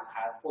Democrats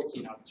have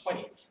 14 out of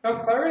 20. Now,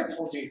 Clara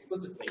told you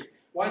explicitly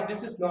why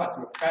this is not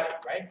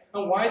democratic, right?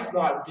 And why it's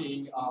not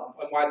being,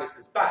 and why this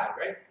is bad,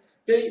 right?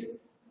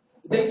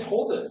 They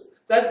told us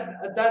that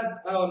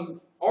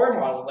our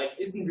model like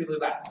isn't really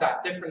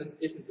that different,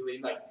 isn't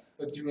really like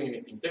doing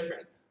anything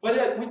different.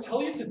 But we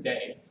tell you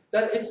today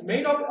that it's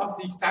made up of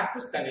the exact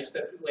percentage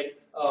that like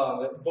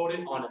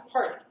voted on a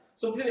party.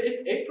 So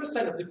if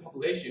 8% of the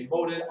population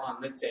voted on,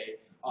 let's say,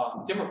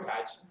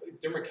 Democrats,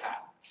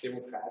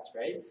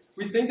 right?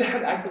 We think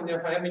that actually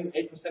they're having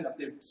 8% of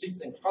their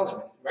seats in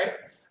parliament, right?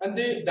 And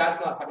that's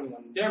not happening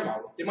on their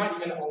model. They might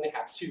even only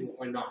have 2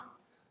 or none.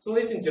 So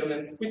ladies and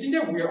gentlemen, we think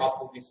that we're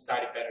upholding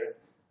society better.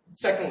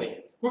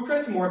 Secondly, who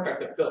creates more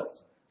effective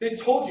bills? They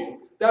told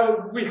you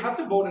that we have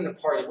to vote in a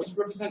party which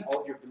represents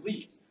all of your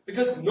beliefs,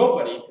 because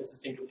nobody is a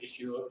single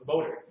issue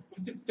voter.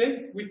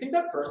 We think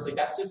that firstly,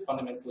 that's just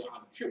fundamentally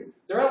untrue.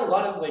 There are a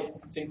lot of like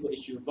single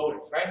issue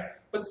voters, right?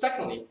 But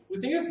secondly, we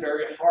think it's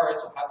very hard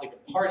to have like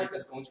a party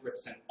that's going to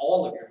represent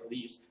all of your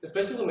beliefs,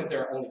 especially when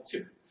there are only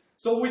 2.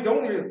 So we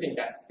don't really think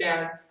that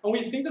stands, and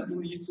we think that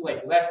leads to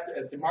like less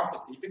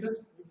democracy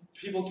because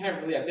people can't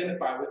really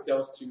identify with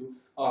those two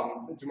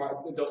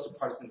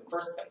parties in the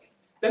first place.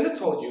 Then they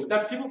told you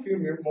that people feel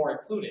more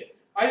included.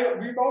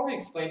 We've already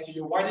explained to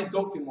you why they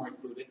don't feel more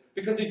included,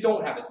 because they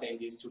don't have a say in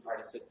these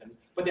 2-party systems,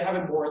 but they have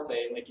a more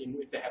say like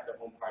if they have their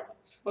own party.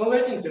 Well,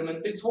 ladies and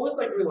gentlemen, they told us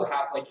like we will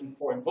have like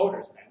informed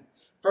voters then.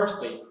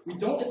 Firstly, we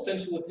don't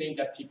essentially think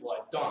that people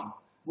are dumb.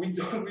 We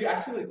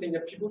actually think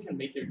that people can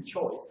make their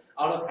choice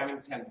out of having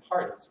 10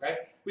 parties, right?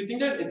 We think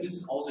that this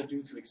is also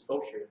due to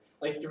exposure,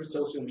 like through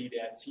social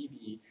media,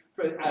 TV,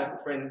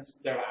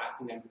 friends that are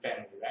asking them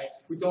family, right?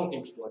 We don't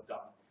think people are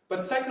dumb.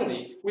 But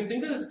secondly, we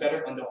think that it's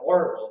better under our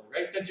world,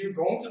 right? That you're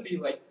going to be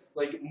like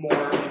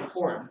more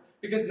informed,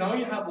 because now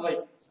you have like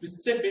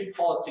specific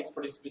politics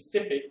for the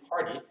specific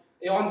party.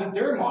 And on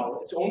their model,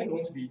 it's only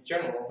going to be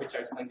general, which I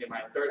explained in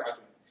my 3rd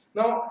argument.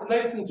 Now,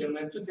 ladies and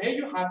gentlemen, today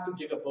you have to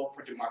give a vote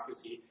for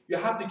democracy. You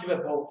have to give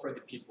a vote for the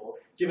people.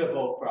 Give a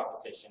vote for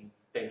opposition.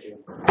 Thank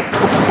you.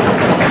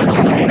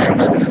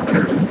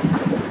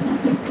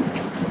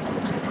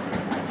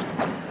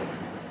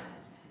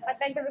 I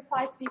thank the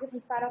replies speaker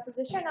from side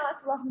opposition. I'd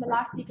like to welcome the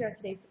last speaker of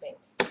today's debate.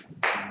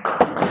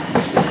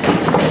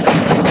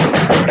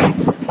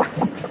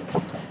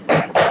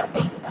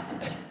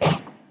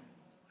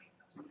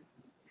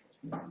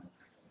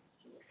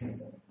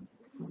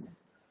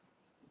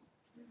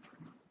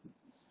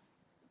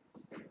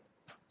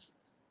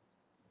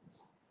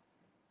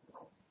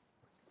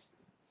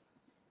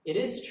 It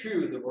is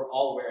true that we're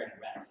all wearing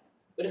red,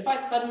 but if I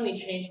suddenly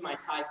change my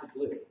tie to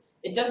blue,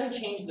 it doesn't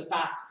change the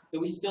fact that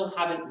we still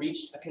haven't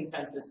reached a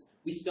consensus,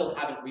 we still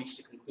haven't reached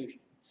a conclusion.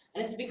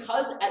 And it's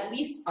because, at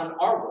least on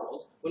our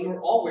world, when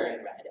we're all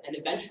wearing red and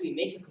eventually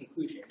make a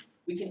conclusion,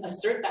 we can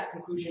assert that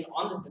conclusion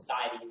on the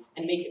society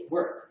and make it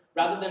work,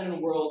 rather than in a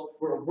world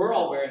where we're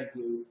all wearing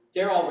blue,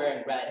 they're all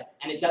wearing red,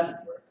 and it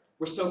doesn't work.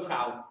 We're so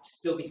proud to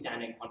still be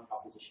standing on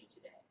proposition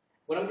today.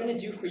 What I'm going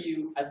to do for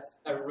you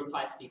as a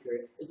reply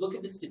speaker is look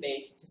at this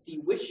debate to see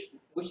which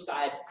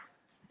side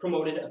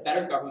promoted a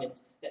better government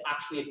that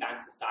actually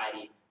advanced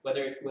society,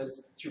 whether it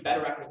was through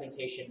better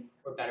representation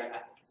or better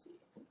efficacy.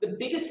 The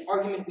biggest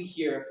argument we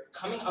hear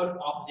coming out of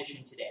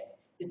opposition today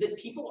is that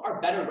people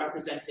are better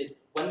represented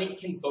when they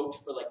can vote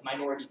for like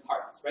minority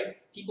parties, right?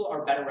 People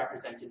are better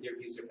represented, their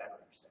views are better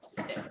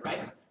represented there,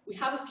 right? We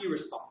have a few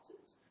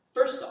responses.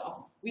 First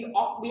off, we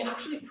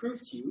actually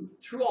proved to you,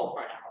 through all of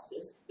our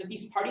analysis, that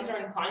these parties are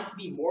inclined to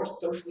be more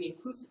socially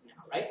inclusive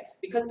now, right?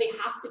 Because they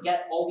have to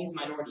get all these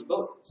minority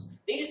voters.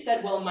 They just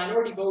said, well,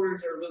 minority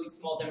voters are a really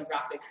small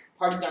demographic,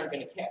 parties aren't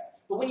going to care.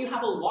 But when you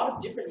have a lot of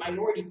different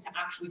minorities to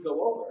actually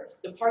go over,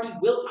 the party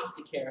will have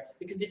to care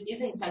because it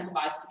is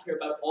incentivized to care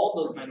about all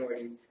those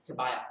minorities to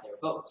buy up their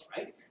votes,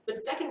 right? But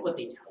second, what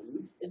they tell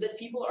you is that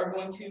people are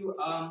going to,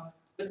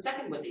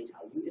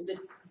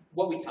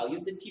 what we tell you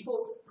is that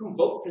people who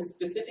vote for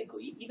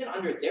specifically, even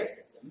under their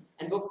system,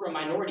 and vote for a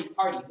minority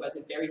party who has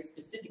a very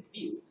specific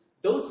view,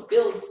 those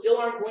bills still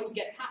aren't going to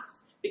get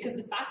passed. Because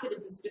the fact that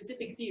it's a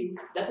specific view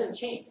doesn't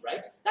change,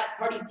 right? That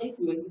party's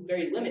influence is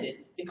very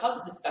limited because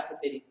of the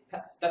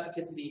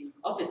specificity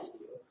of its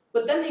view.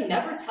 But then they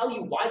never tell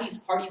you why these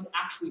parties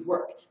actually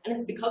work. And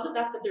it's because of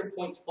that that their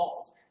point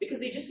falls. Because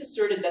they just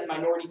asserted that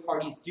minority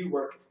parties do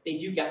work, they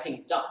do get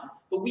things done.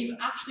 But we've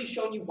actually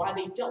shown you why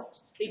they don't.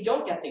 They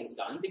don't get things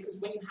done because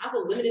when you have a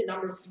limited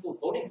number of people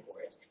voting for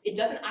it, it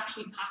doesn't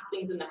actually pass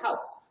things in the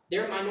House.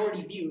 Their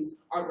minority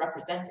views aren't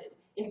represented.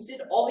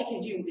 Instead, all they can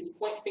do is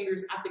point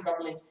fingers at the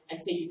government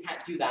and say you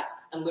can't do that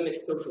and limit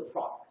social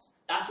progress.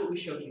 That's what we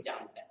showed you down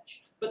the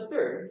bench. But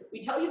third, we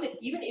tell you that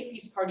even if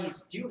these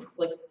parties do,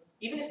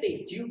 even if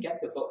they do get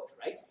the vote,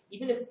 right?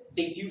 Even if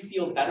they do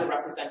feel better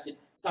represented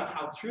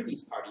somehow through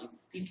these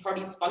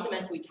parties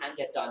fundamentally can't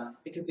get done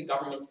because the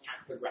government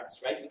can't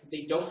progress, right? Because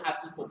they don't have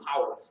equal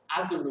power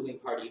as the ruling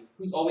party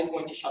who's always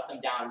going to shut them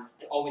down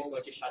and always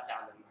going to shut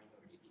down their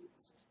minority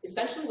views.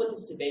 Essentially what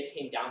this debate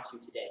came down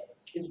to today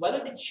is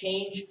whether the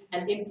change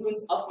and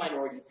influence of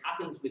minorities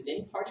happens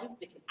within parties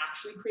that can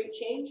actually create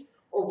change,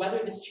 or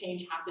whether this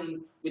change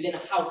happens within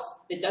a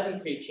house that doesn't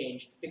create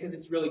change because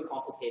it's really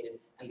complicated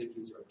and the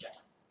views are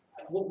objective.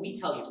 What we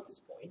tell you to this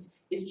point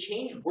is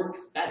change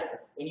works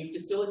better when you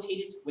facilitate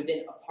it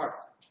within a party,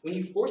 when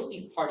you force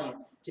these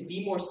parties to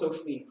be more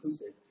socially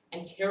inclusive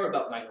and care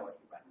about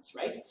minority rights,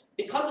 right?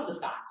 Because of the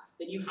fact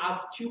that you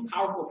have two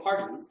powerful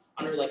parties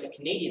under like a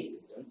Canadian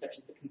system, such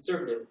as the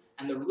Conservative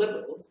and the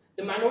Liberals,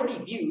 the minority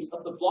views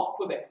of the Bloc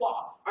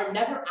Québécois are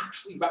never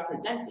actually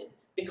represented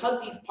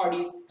because these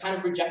parties kind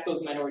of reject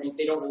those minorities,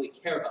 they don't really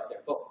care about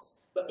their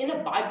votes. But in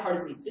a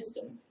bipartisan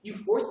system, you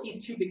force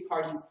these two big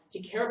parties to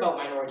care about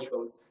minority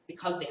votes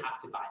because they have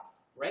to buy them,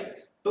 right?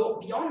 But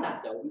beyond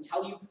that, though, we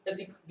tell you that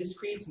this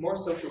creates more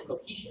social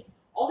cohesion.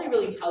 All they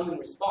really tell you in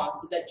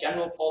response is that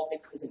general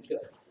politics isn't good.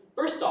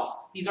 First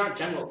off, these aren't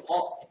general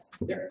politics.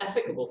 They're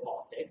ethical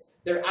politics.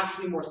 They're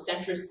actually more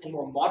centrist and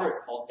more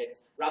moderate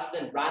politics rather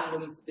than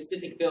random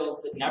specific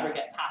bills that never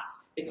get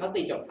passed because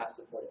they don't have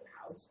support in the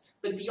House.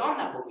 But beyond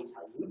that, what we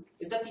tell you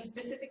is that these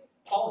specific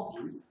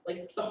policies,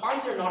 like the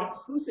harms are not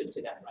exclusive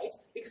to them, right?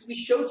 Because we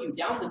showed you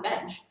down the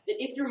bench that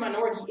if your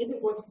minority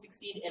isn't going to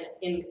succeed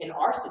in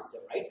our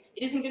system, right,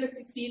 it isn't going to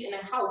succeed in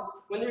a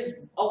House when there's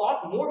a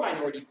lot more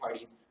minority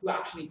parties who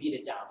actually beat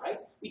it down,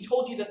 right? We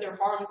told you that there are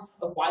harms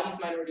of why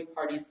these minority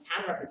parties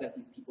can represent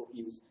these people's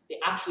views. They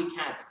actually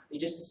can't. They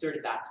just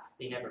asserted that.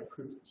 They never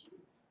proved it to you.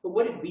 But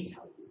what did we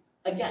tell you?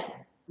 Again,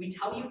 we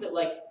tell you that,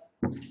 like,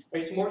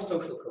 there's more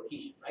social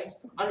cohesion, right?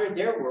 Under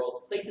their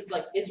world, places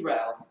like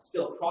Israel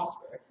still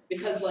prosper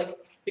because the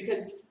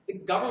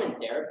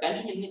government there,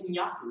 Benjamin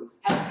Netanyahu,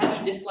 has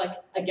heavy dislike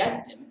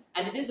against him,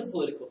 and it is a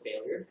political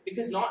failure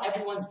because not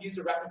everyone's views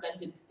are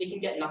represented. They can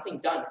get nothing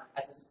done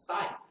as a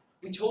society.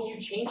 We told you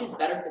change is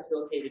better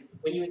facilitated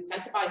when you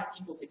incentivize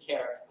people to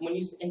care and when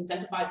you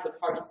incentivize the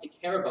parties to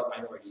care about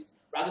minorities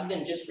rather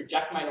than just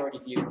reject minority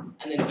views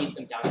and then beat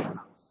them down in the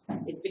House.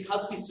 It's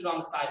because we stood on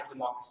the side of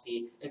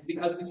democracy, and it's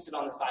because we've stood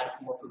on the side of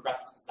a more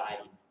progressive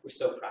society. We're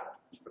so proud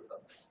to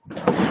propose.